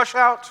tears just rush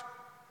out?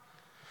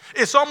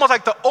 It's almost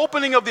like the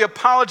opening of the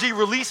apology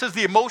releases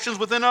the emotions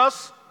within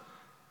us.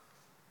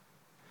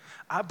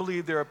 I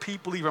believe there are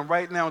people even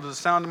right now to the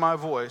sound of my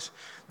voice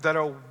that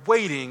are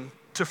waiting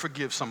to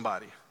forgive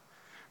somebody,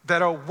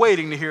 that are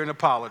waiting to hear an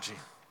apology,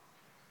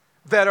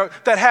 that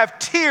have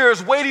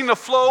tears waiting to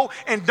flow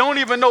and don't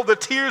even know the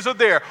tears are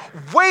there,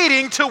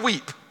 waiting to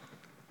weep,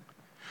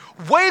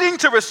 waiting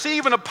to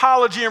receive an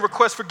apology and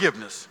request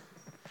forgiveness.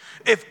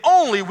 If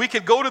only we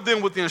could go to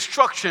them with the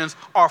instructions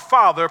our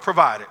Father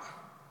provided.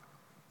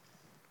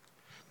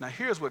 Now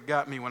here's what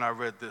got me when I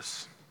read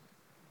this.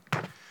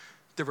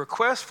 The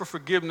request for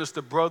forgiveness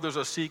the brothers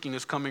are seeking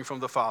is coming from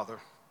the Father.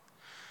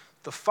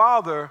 The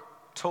Father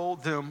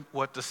told them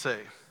what to say.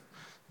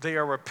 They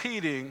are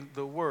repeating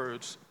the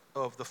words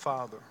of the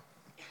Father.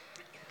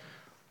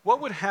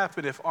 What would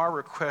happen if our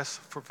request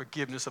for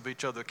forgiveness of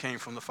each other came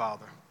from the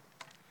Father?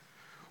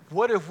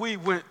 What if we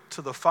went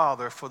to the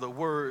Father for the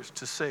words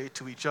to say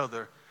to each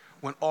other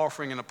when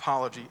offering an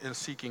apology and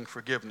seeking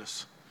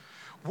forgiveness?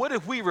 What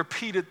if we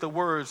repeated the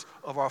words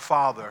of our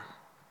Father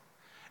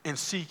in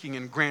seeking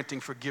and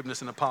granting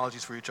forgiveness and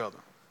apologies for each other?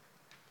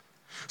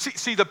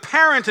 See, the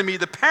parent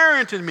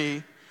in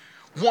me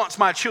wants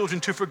my children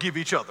to forgive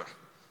each other.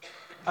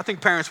 I think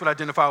parents would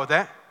identify with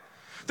that.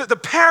 The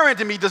parent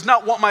in me does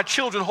not want my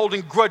children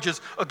holding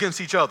grudges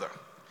against each other.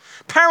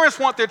 Parents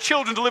want their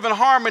children to live in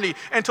harmony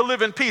and to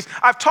live in peace.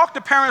 I've talked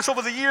to parents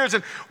over the years,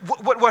 and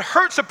what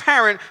hurts a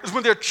parent is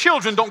when their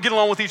children don't get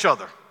along with each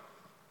other.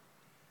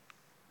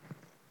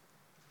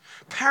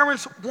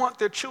 Parents want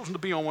their children to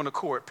be on one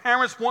accord.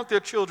 Parents want their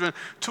children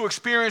to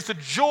experience the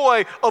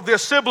joy of their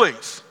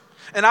siblings.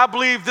 And I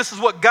believe this is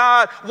what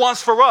God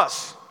wants for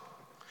us.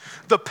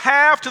 The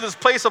path to this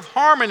place of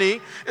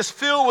harmony is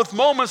filled with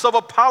moments of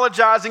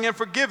apologizing and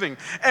forgiving.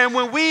 And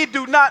when we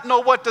do not know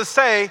what to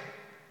say, let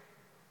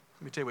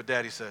me tell you what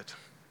Daddy said.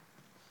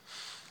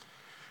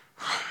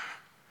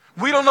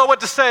 We don't know what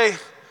to say.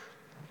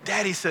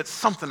 Daddy said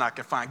something I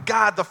can find.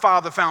 God the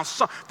Father found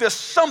something. There's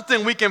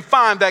something we can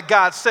find that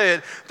God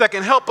said that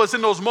can help us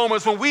in those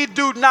moments when we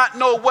do not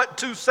know what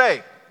to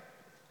say.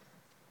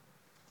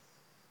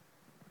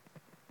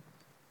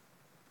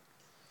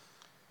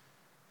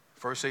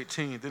 Verse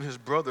 18, then his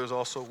brothers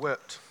also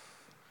wept,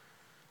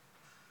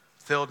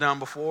 fell down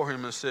before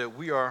him and said,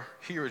 we are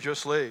here as your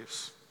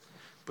slaves.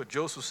 But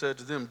Joseph said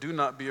to them, do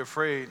not be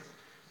afraid.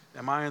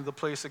 Am I in the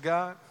place of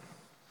God?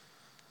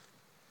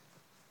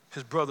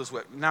 His brothers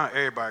wept. Now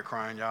everybody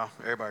crying, y'all.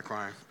 Everybody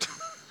crying.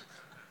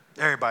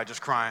 Everybody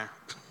just crying.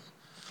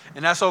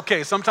 And that's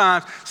okay.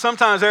 Sometimes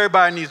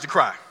everybody needs to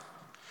cry.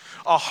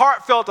 A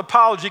heartfelt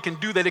apology can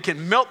do that. It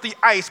can melt the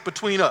ice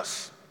between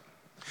us.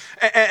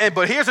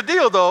 But here's the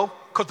deal, though,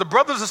 because the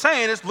brothers are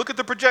saying this. Look at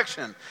the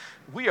projection.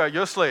 We are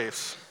your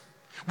slaves.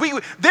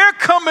 They're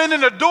coming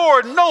in the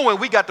door knowing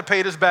we got to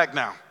pay this back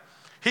now.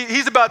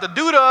 He's about to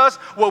do to us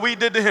what we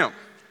did to him.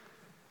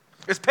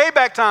 It's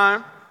payback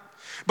time.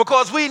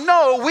 Because we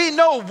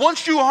know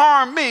once you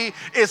harm me,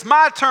 it's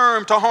my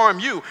turn to harm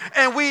you.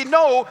 And we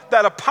know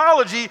that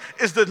apology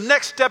is the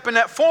next step in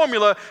that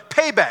formula,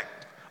 payback.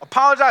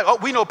 Apologize, oh,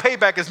 we know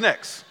payback is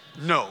next.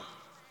 No,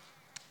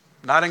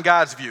 not in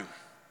God's view.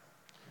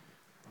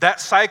 That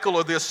cycle,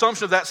 or the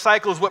assumption of that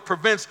cycle, is what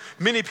prevents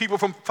many people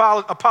from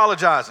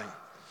apologizing.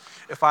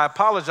 If I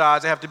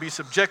apologize, I have to be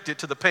subjected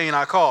to the pain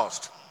I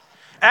caused.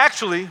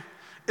 Actually,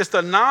 it's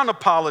the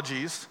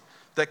non-apologies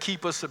that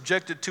keep us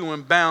subjected to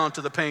and bound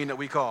to the pain that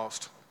we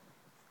caused.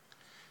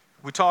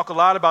 We talk a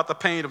lot about the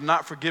pain of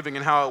not forgiving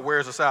and how it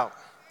wears us out.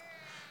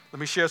 Let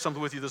me share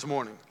something with you this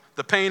morning.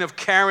 The pain of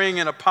carrying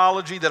an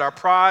apology that our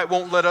pride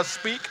won't let us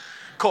speak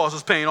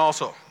causes pain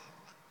also.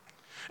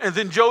 And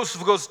then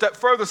Joseph goes a step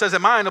further and says,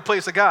 am I in the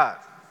place of God?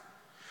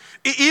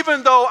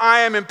 Even though I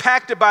am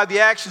impacted by the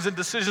actions and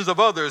decisions of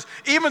others,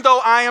 even though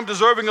I am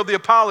deserving of the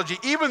apology,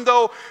 even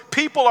though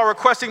people are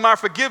requesting my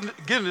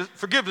forgiveness,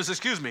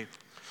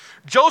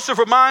 Joseph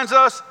reminds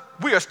us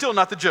we are still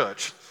not the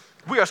judge.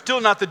 We are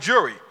still not the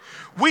jury.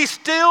 We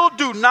still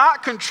do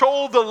not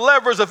control the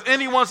levers of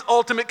anyone's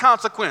ultimate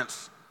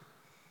consequence.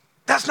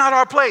 That's not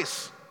our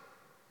place.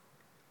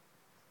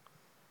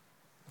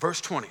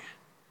 Verse 20.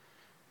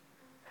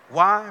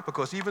 Why?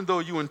 Because even though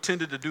you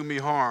intended to do me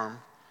harm,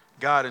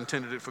 God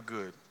intended it for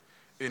good,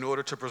 in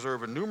order to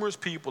preserve a numerous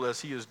people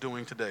as he is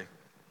doing today.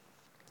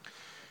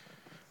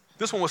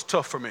 This one was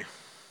tough for me.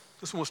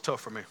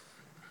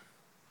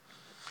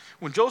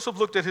 When Joseph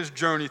looked at his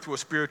journey through a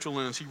spiritual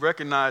lens, he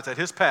recognized that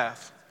his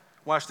path,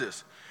 watch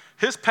this,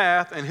 his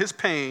path and his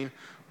pain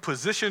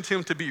positioned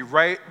him to be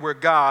right where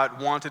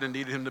God wanted and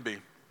needed him to be.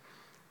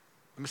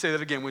 Let me say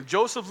that again. When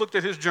Joseph looked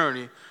at his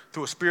journey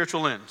through a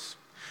spiritual lens,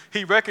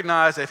 he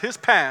recognized that his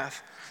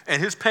path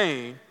and his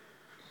pain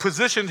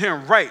positioned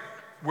him right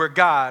where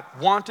God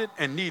wanted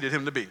and needed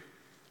him to be.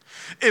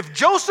 If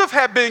Joseph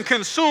had been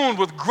consumed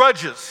with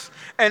grudges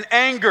and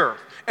anger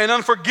and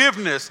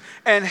unforgiveness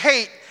and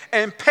hate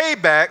and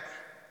payback,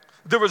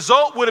 the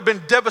result would have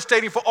been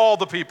devastating for all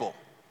the people.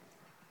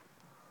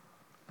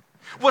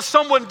 What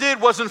someone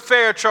did wasn't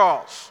fair,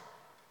 Charles.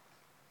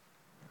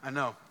 I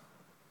know.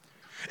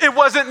 It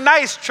wasn't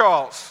nice,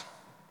 Charles.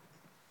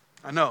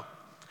 I know.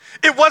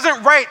 It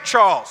wasn't right,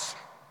 Charles.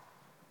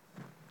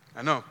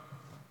 I know.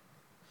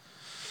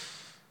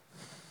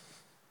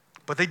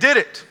 But they did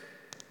it.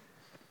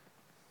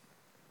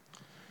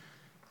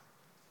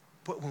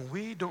 But when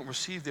we don't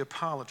receive the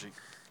apology,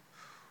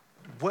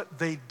 what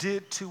they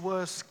did to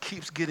us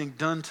keeps getting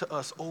done to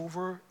us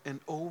over and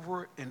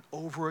over and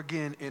over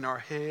again in our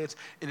heads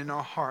and in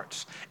our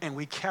hearts. And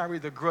we carry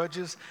the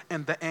grudges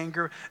and the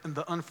anger and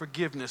the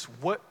unforgiveness.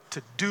 What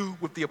to do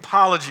with the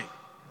apology?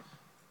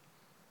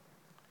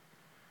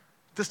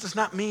 This does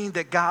not mean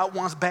that God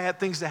wants bad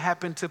things to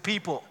happen to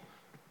people.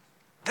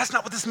 That's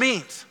not what this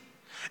means.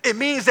 It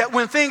means that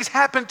when things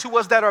happen to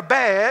us that are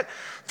bad,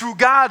 through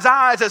God's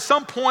eyes, at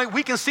some point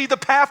we can see the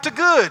path to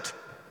good.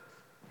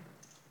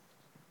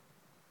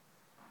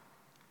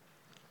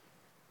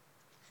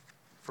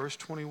 Verse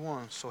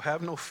 21, so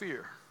have no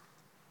fear.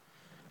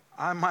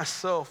 I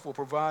myself will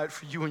provide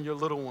for you and your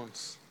little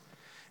ones.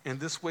 In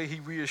this way he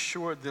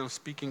reassured them,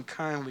 speaking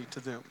kindly to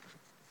them.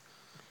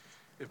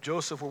 If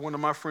Joseph were one of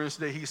my friends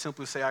today, he'd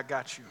simply say, I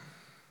got you.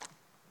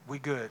 We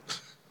good.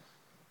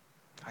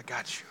 I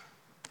got you.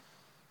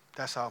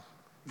 That's how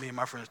me and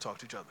my friends talk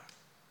to each other.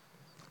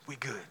 We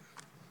good.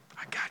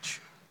 I got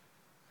you.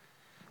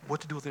 What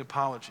to do with the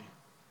apology?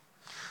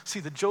 See,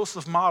 the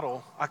Joseph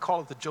model, I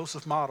call it the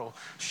Joseph model,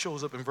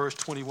 shows up in verse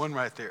 21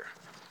 right there.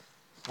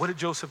 What did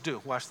Joseph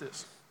do? Watch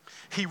this.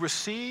 He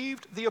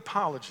received the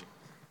apology.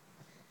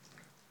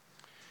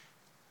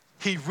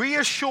 He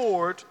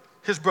reassured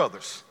his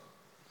brothers.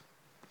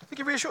 I think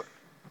he reassured.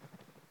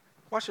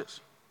 Watch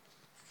this.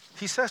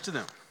 He says to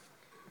them,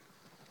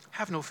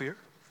 have no fear.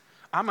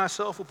 I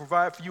myself will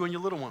provide for you and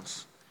your little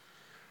ones.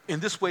 In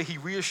this way, he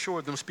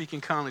reassured them,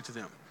 speaking kindly to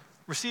them.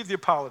 Received the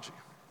apology.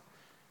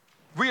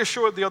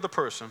 Reassured the other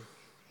person.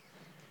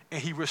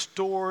 And he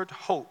restored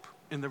hope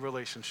in the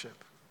relationship.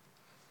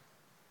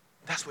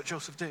 That's what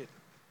Joseph did.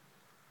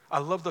 I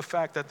love the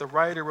fact that the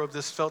writer of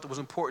this felt it was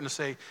important to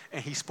say,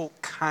 and he spoke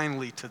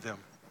kindly to them.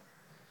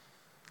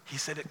 He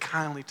said it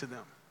kindly to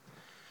them.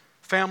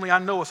 Family, I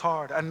know it's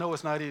hard. I know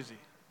it's not easy.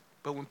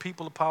 But when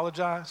people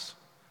apologize,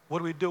 what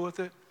do we do with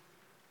it?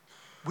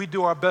 We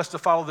do our best to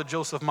follow the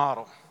Joseph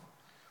model.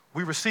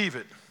 We receive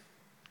it.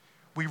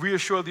 We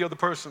reassure the other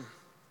person.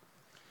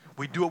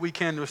 We do what we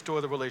can to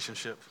restore the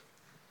relationship.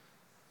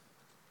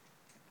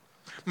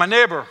 My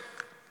neighbor,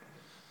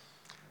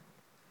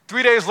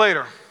 3 days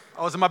later,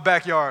 I was in my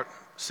backyard,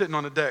 sitting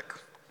on the deck.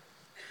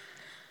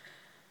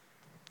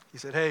 He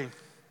said, hey,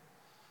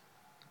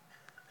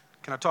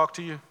 can I talk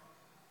to you? I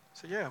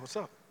said, yeah, what's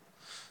up?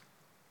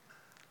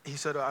 He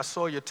said, I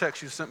saw your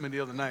text you sent me the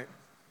other night.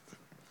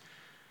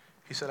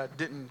 He said, I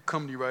didn't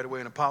come to you right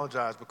away and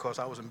apologize because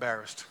I was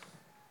embarrassed.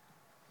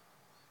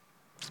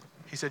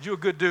 He said, you're a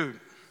good dude.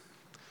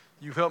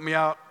 You've helped me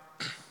out,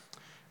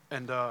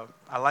 and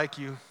I like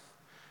you,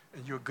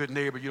 and you're a good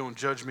neighbor. You don't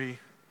judge me.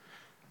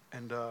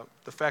 And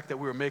the fact that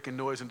we were making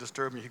noise and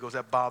disturbing you, he goes,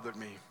 that bothered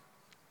me,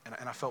 and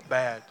I felt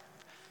bad.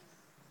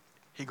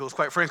 He goes,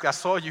 quite frankly, I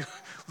saw you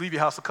leave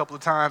your house a couple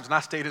of times, and I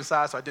stayed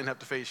inside so I didn't have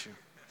to face you.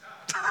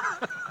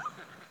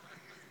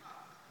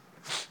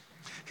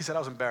 He said, I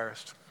was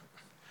embarrassed.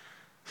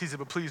 He said,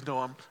 but please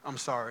know I'm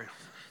sorry.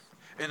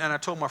 And I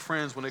told my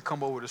friends when they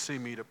come over to see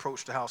me to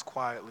approach the house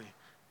quietly.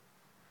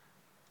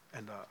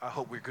 And I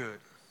hope we're good.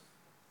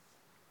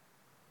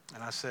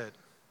 And I said,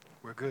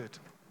 we're good.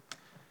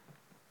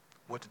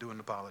 What to do an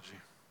apology.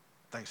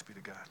 Thanks be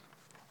to God.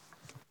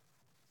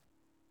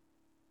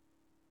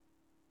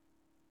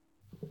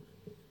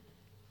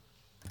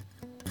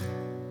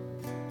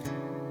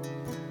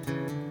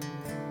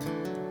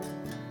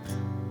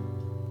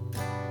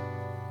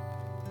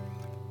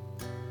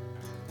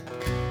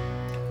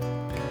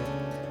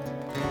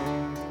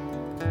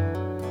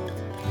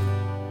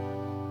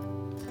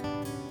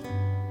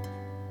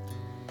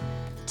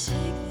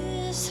 Take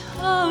this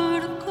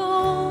heart of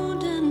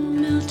gold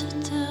and melt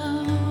it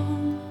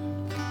down.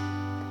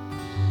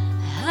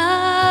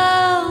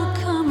 I'll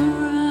come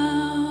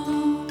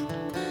around.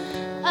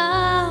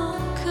 I'll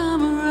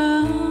come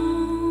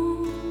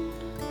around.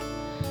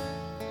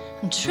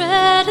 I'm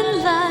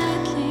treading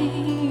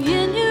lightly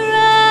in your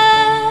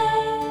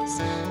eyes.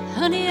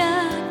 Honey,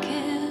 I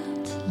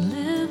can't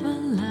live a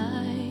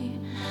lie,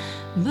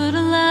 but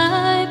a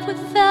life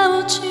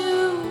without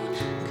you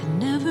could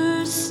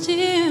never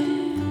steal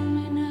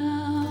me now.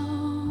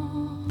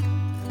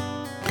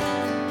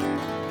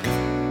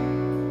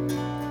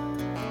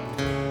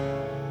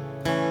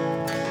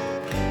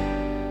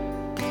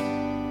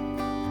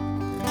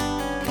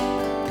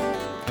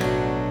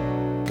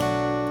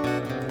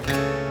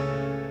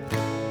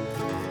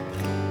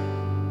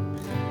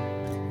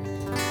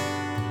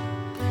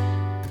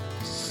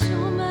 So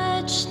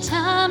much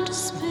time to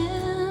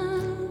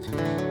spend.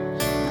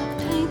 I'll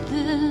paint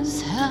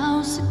this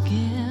house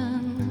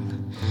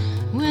again.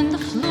 When the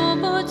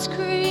floorboards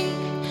creak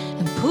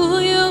and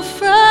pull you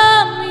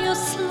from your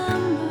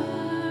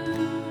slumber,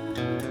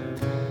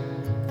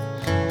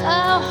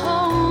 I'll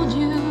hold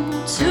you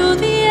to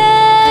the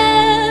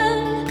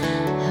end.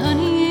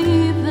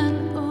 Honey,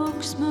 even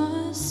oaks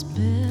must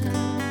bend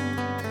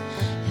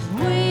if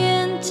we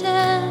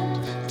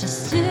intend to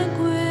stick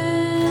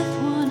with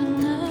one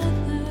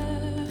another.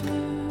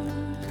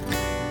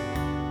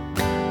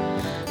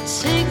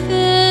 Take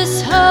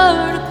this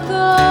heart of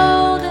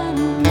gold and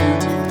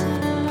melt it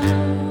down.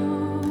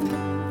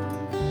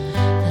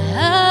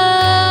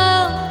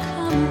 I'll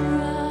come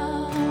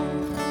around.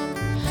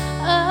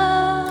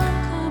 I'll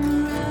come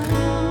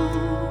around.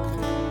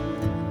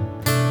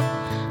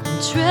 I'm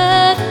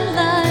treading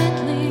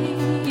lightly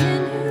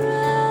in your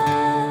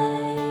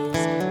eyes.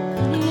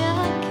 Honey, I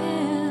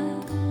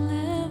can't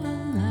live a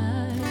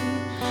lie,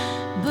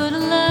 but a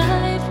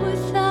life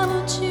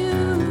without you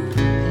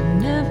can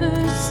never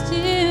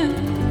steal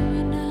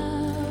me now.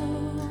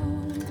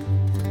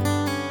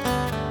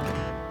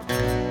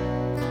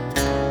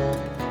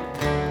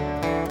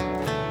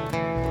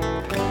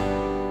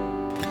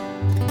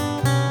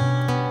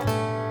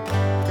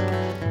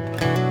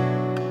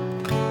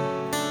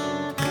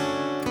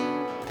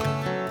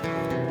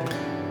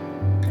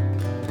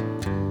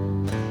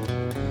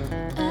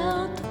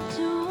 Out the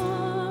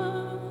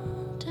door,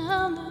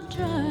 down the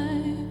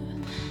drive,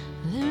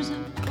 there's a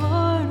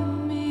part of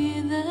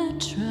me that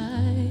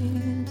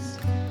tries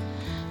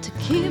to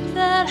keep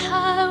that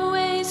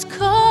highway's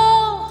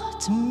call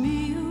to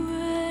me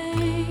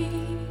away.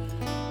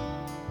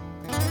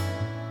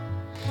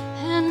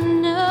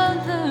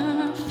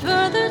 Another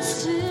further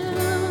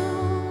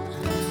still,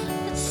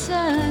 that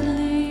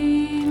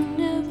sadly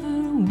never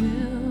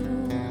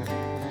will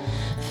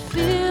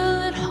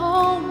feel at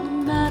home, no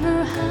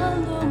matter how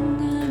long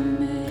I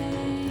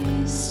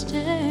may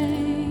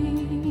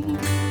stay.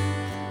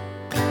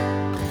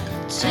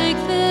 Take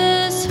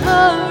this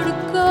heart of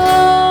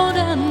gold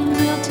and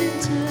melt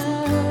it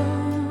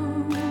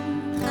down.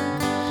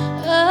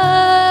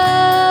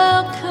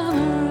 I'll come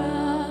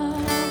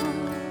around.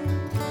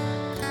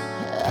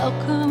 I'll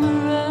come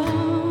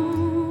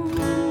around.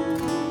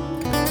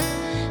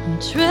 I'm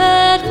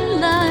treading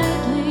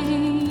lightly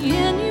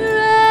in your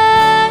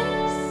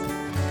eyes.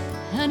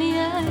 Honey,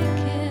 I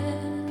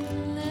can't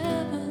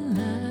live a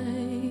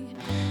lie,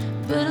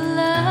 but a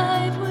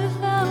life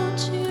without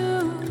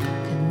you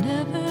can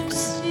never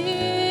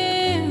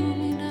steal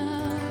me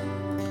now.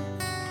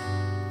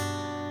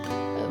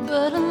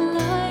 But a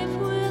life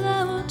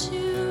without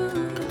you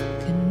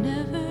can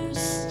never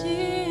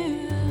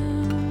steal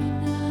me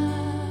now.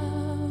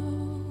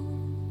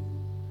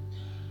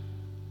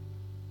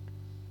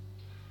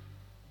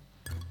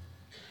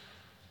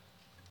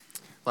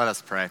 Let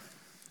us pray.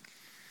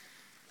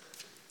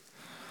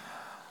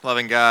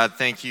 Loving God,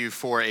 thank you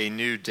for a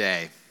new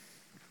day.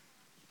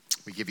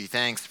 We give you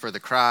thanks for the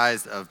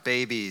cries of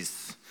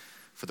babies,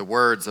 for the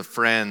words of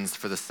friends,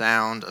 for the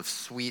sound of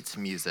sweet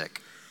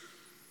music.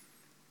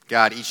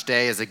 God, each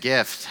day is a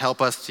gift.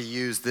 Help us to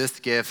use this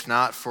gift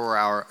not for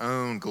our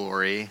own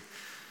glory,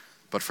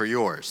 but for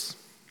yours.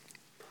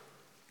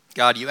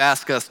 God, you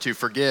ask us to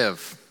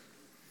forgive.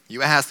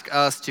 You ask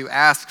us to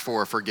ask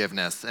for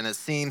forgiveness, and it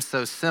seems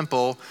so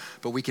simple,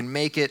 but we can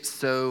make it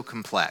so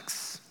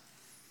complex.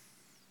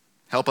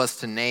 Help us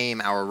to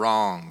name our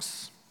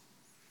wrongs,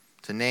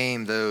 to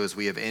name those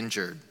we have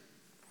injured,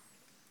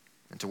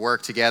 and to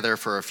work together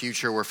for a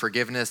future where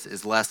forgiveness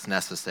is less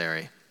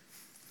necessary.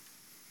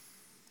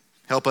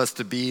 Help us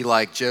to be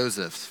like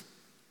Joseph,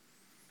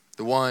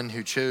 the one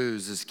who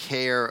chooses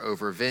care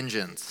over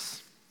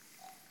vengeance.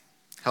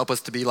 Help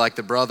us to be like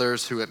the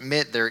brothers who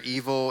admit their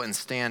evil and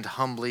stand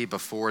humbly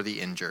before the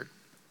injured.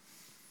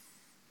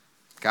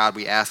 God,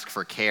 we ask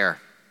for care.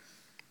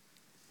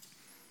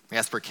 We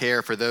ask for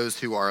care for those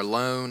who are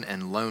alone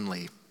and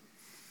lonely.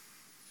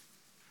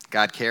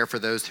 God, care for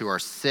those who are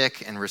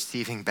sick and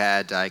receiving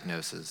bad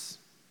diagnoses.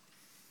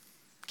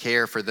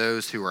 Care for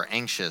those who are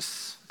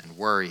anxious and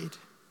worried.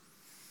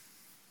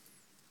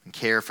 And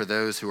care for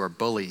those who are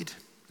bullied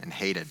and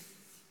hated.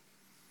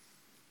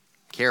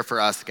 Care for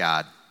us,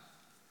 God,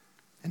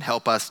 and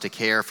help us to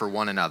care for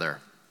one another,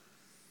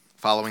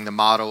 following the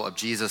model of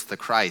Jesus the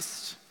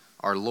Christ,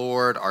 our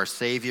Lord, our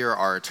Savior,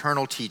 our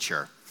eternal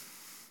teacher,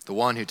 the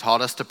one who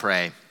taught us to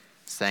pray,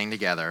 saying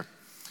together,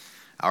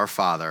 "Our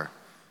Father,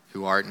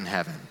 who art in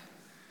heaven,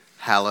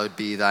 hallowed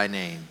be thy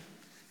name.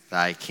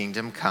 Thy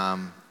kingdom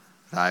come,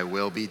 thy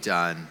will be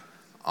done,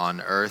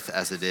 on earth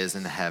as it is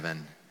in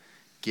heaven.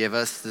 Give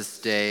us this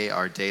day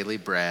our daily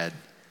bread,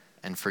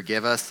 and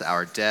forgive us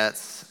our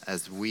debts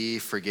as we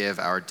forgive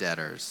our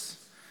debtors.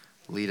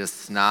 Lead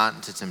us not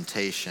into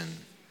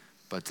temptation,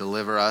 but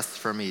deliver us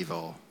from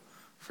evil.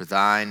 For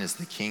thine is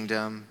the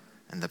kingdom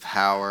and the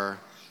power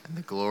and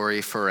the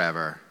glory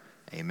forever.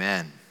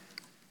 Amen."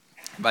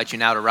 I invite you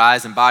now to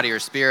rise in body or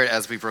spirit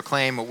as we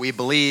proclaim what we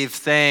believe,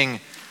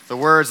 saying the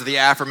words of the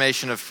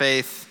affirmation of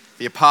faith,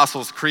 the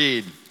Apostles'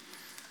 Creed.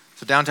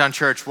 So Downtown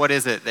Church, what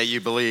is it that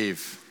you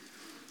believe?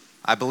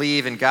 I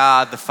believe in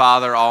God, the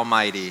Father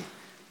Almighty,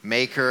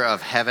 maker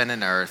of heaven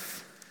and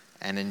earth,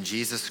 and in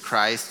Jesus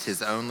Christ,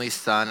 his only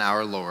Son,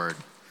 our Lord,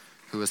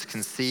 who was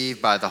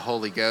conceived by the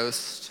Holy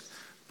Ghost,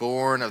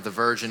 born of the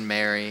Virgin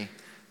Mary,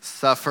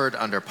 suffered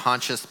under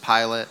Pontius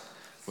Pilate,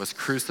 was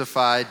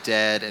crucified,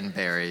 dead, and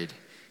buried.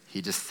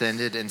 He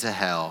descended into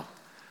hell.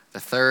 The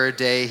third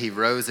day he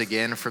rose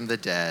again from the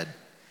dead.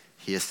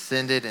 He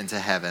ascended into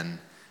heaven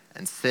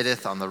and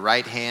sitteth on the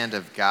right hand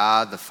of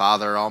God the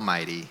Father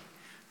Almighty.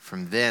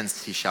 From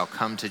thence he shall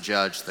come to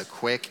judge the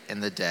quick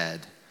and the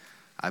dead.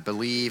 I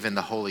believe in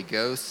the Holy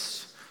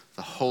Ghost,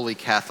 the Holy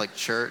Catholic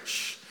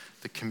Church,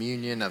 the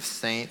communion of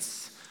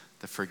saints,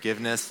 the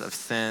forgiveness of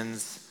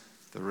sins,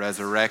 the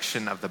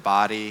resurrection of the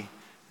body,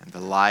 and the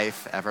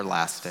life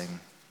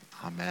everlasting.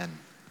 Amen.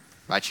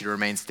 I invite you to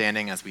remain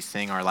standing as we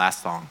sing our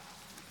last song.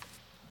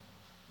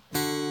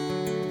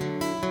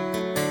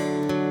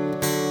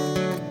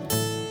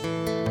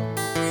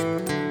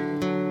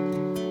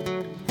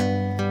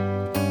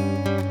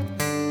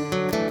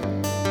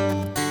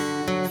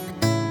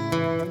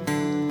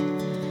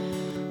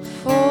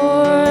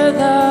 For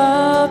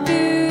the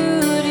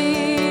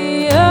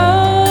beauty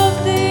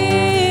of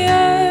the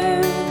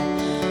earth,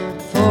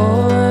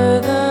 for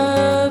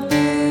the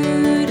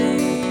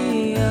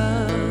beauty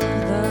of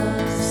the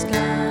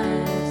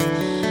skies,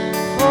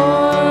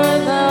 for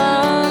the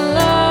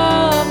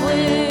love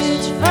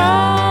which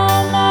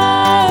from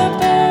our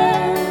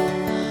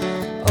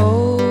birth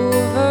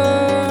over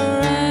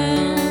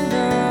and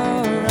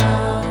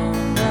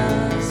around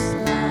us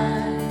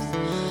lies.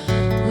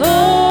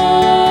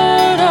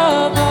 Lord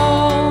of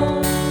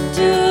all,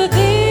 to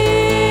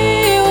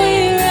thee we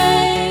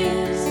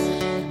raise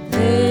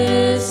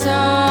this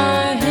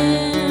our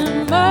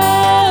hymn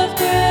of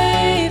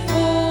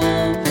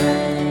grateful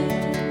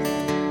praise.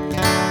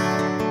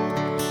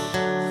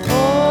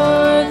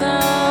 For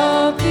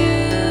the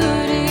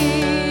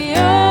beauty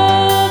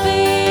of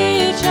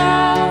each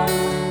hour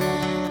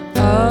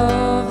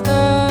of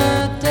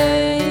the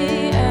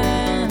day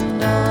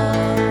and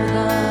of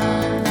the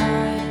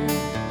night,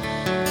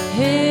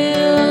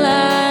 hill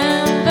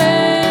and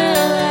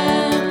vale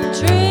and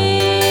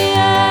tree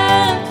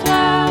and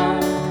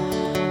flower,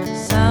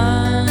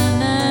 sun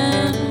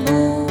and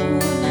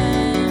moon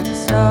and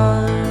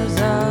stars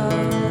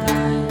alight.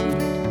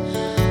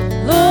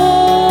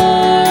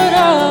 Lord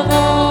of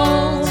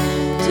all,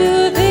 to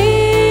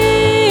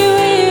thee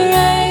we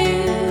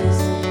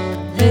raise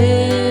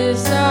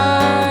this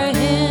our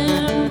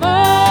hymn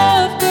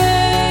of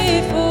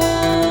grateful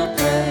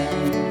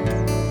praise.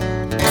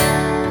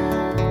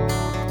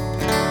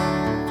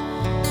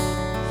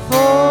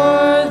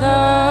 For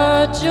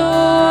the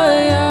joy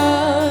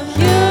of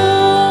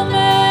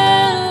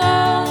human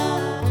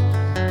love,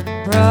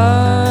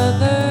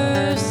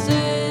 brother,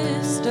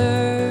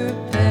 sister,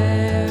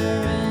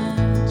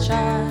 parent,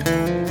 child,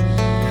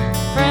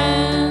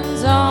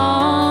 friends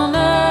on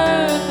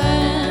earth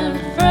and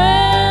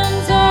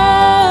friends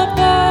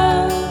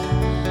above,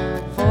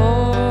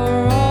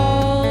 for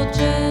all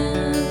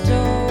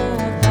gentle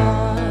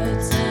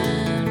thoughts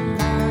and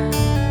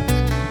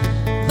minds.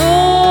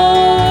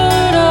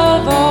 Lord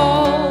of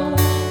all,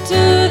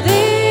 to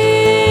thee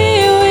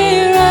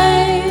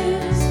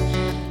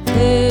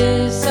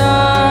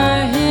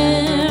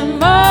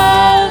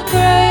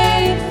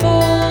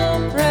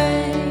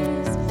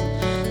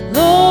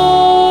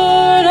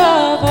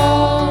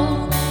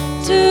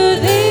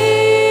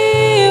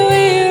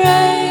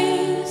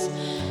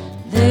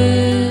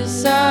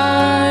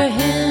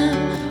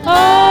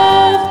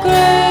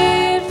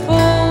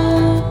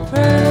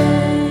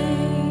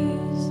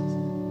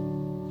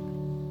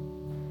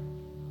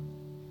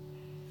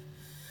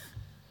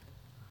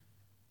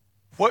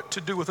What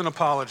to do with an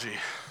apology?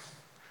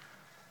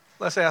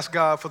 Let's ask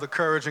God for the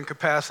courage and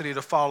capacity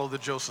to follow the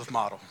Joseph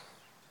model.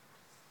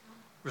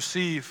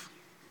 Receive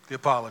the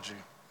apology.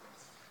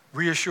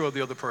 Reassure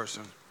the other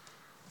person.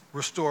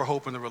 Restore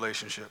hope in the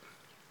relationship.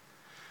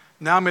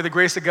 Now may the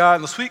grace of God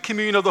and the sweet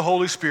communion of the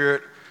Holy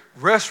Spirit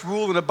rest,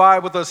 rule, and abide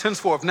with us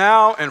henceforth,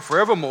 now and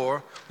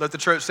forevermore. Let the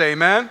church say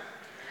amen.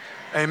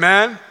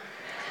 Amen.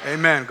 Amen.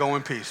 Amen. Go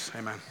in peace.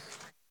 Amen.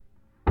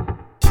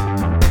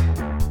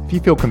 If you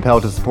feel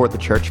compelled to support the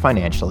church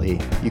financially,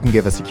 you can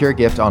give a secure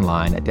gift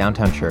online at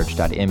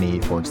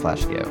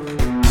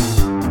downtownchurch.me/give.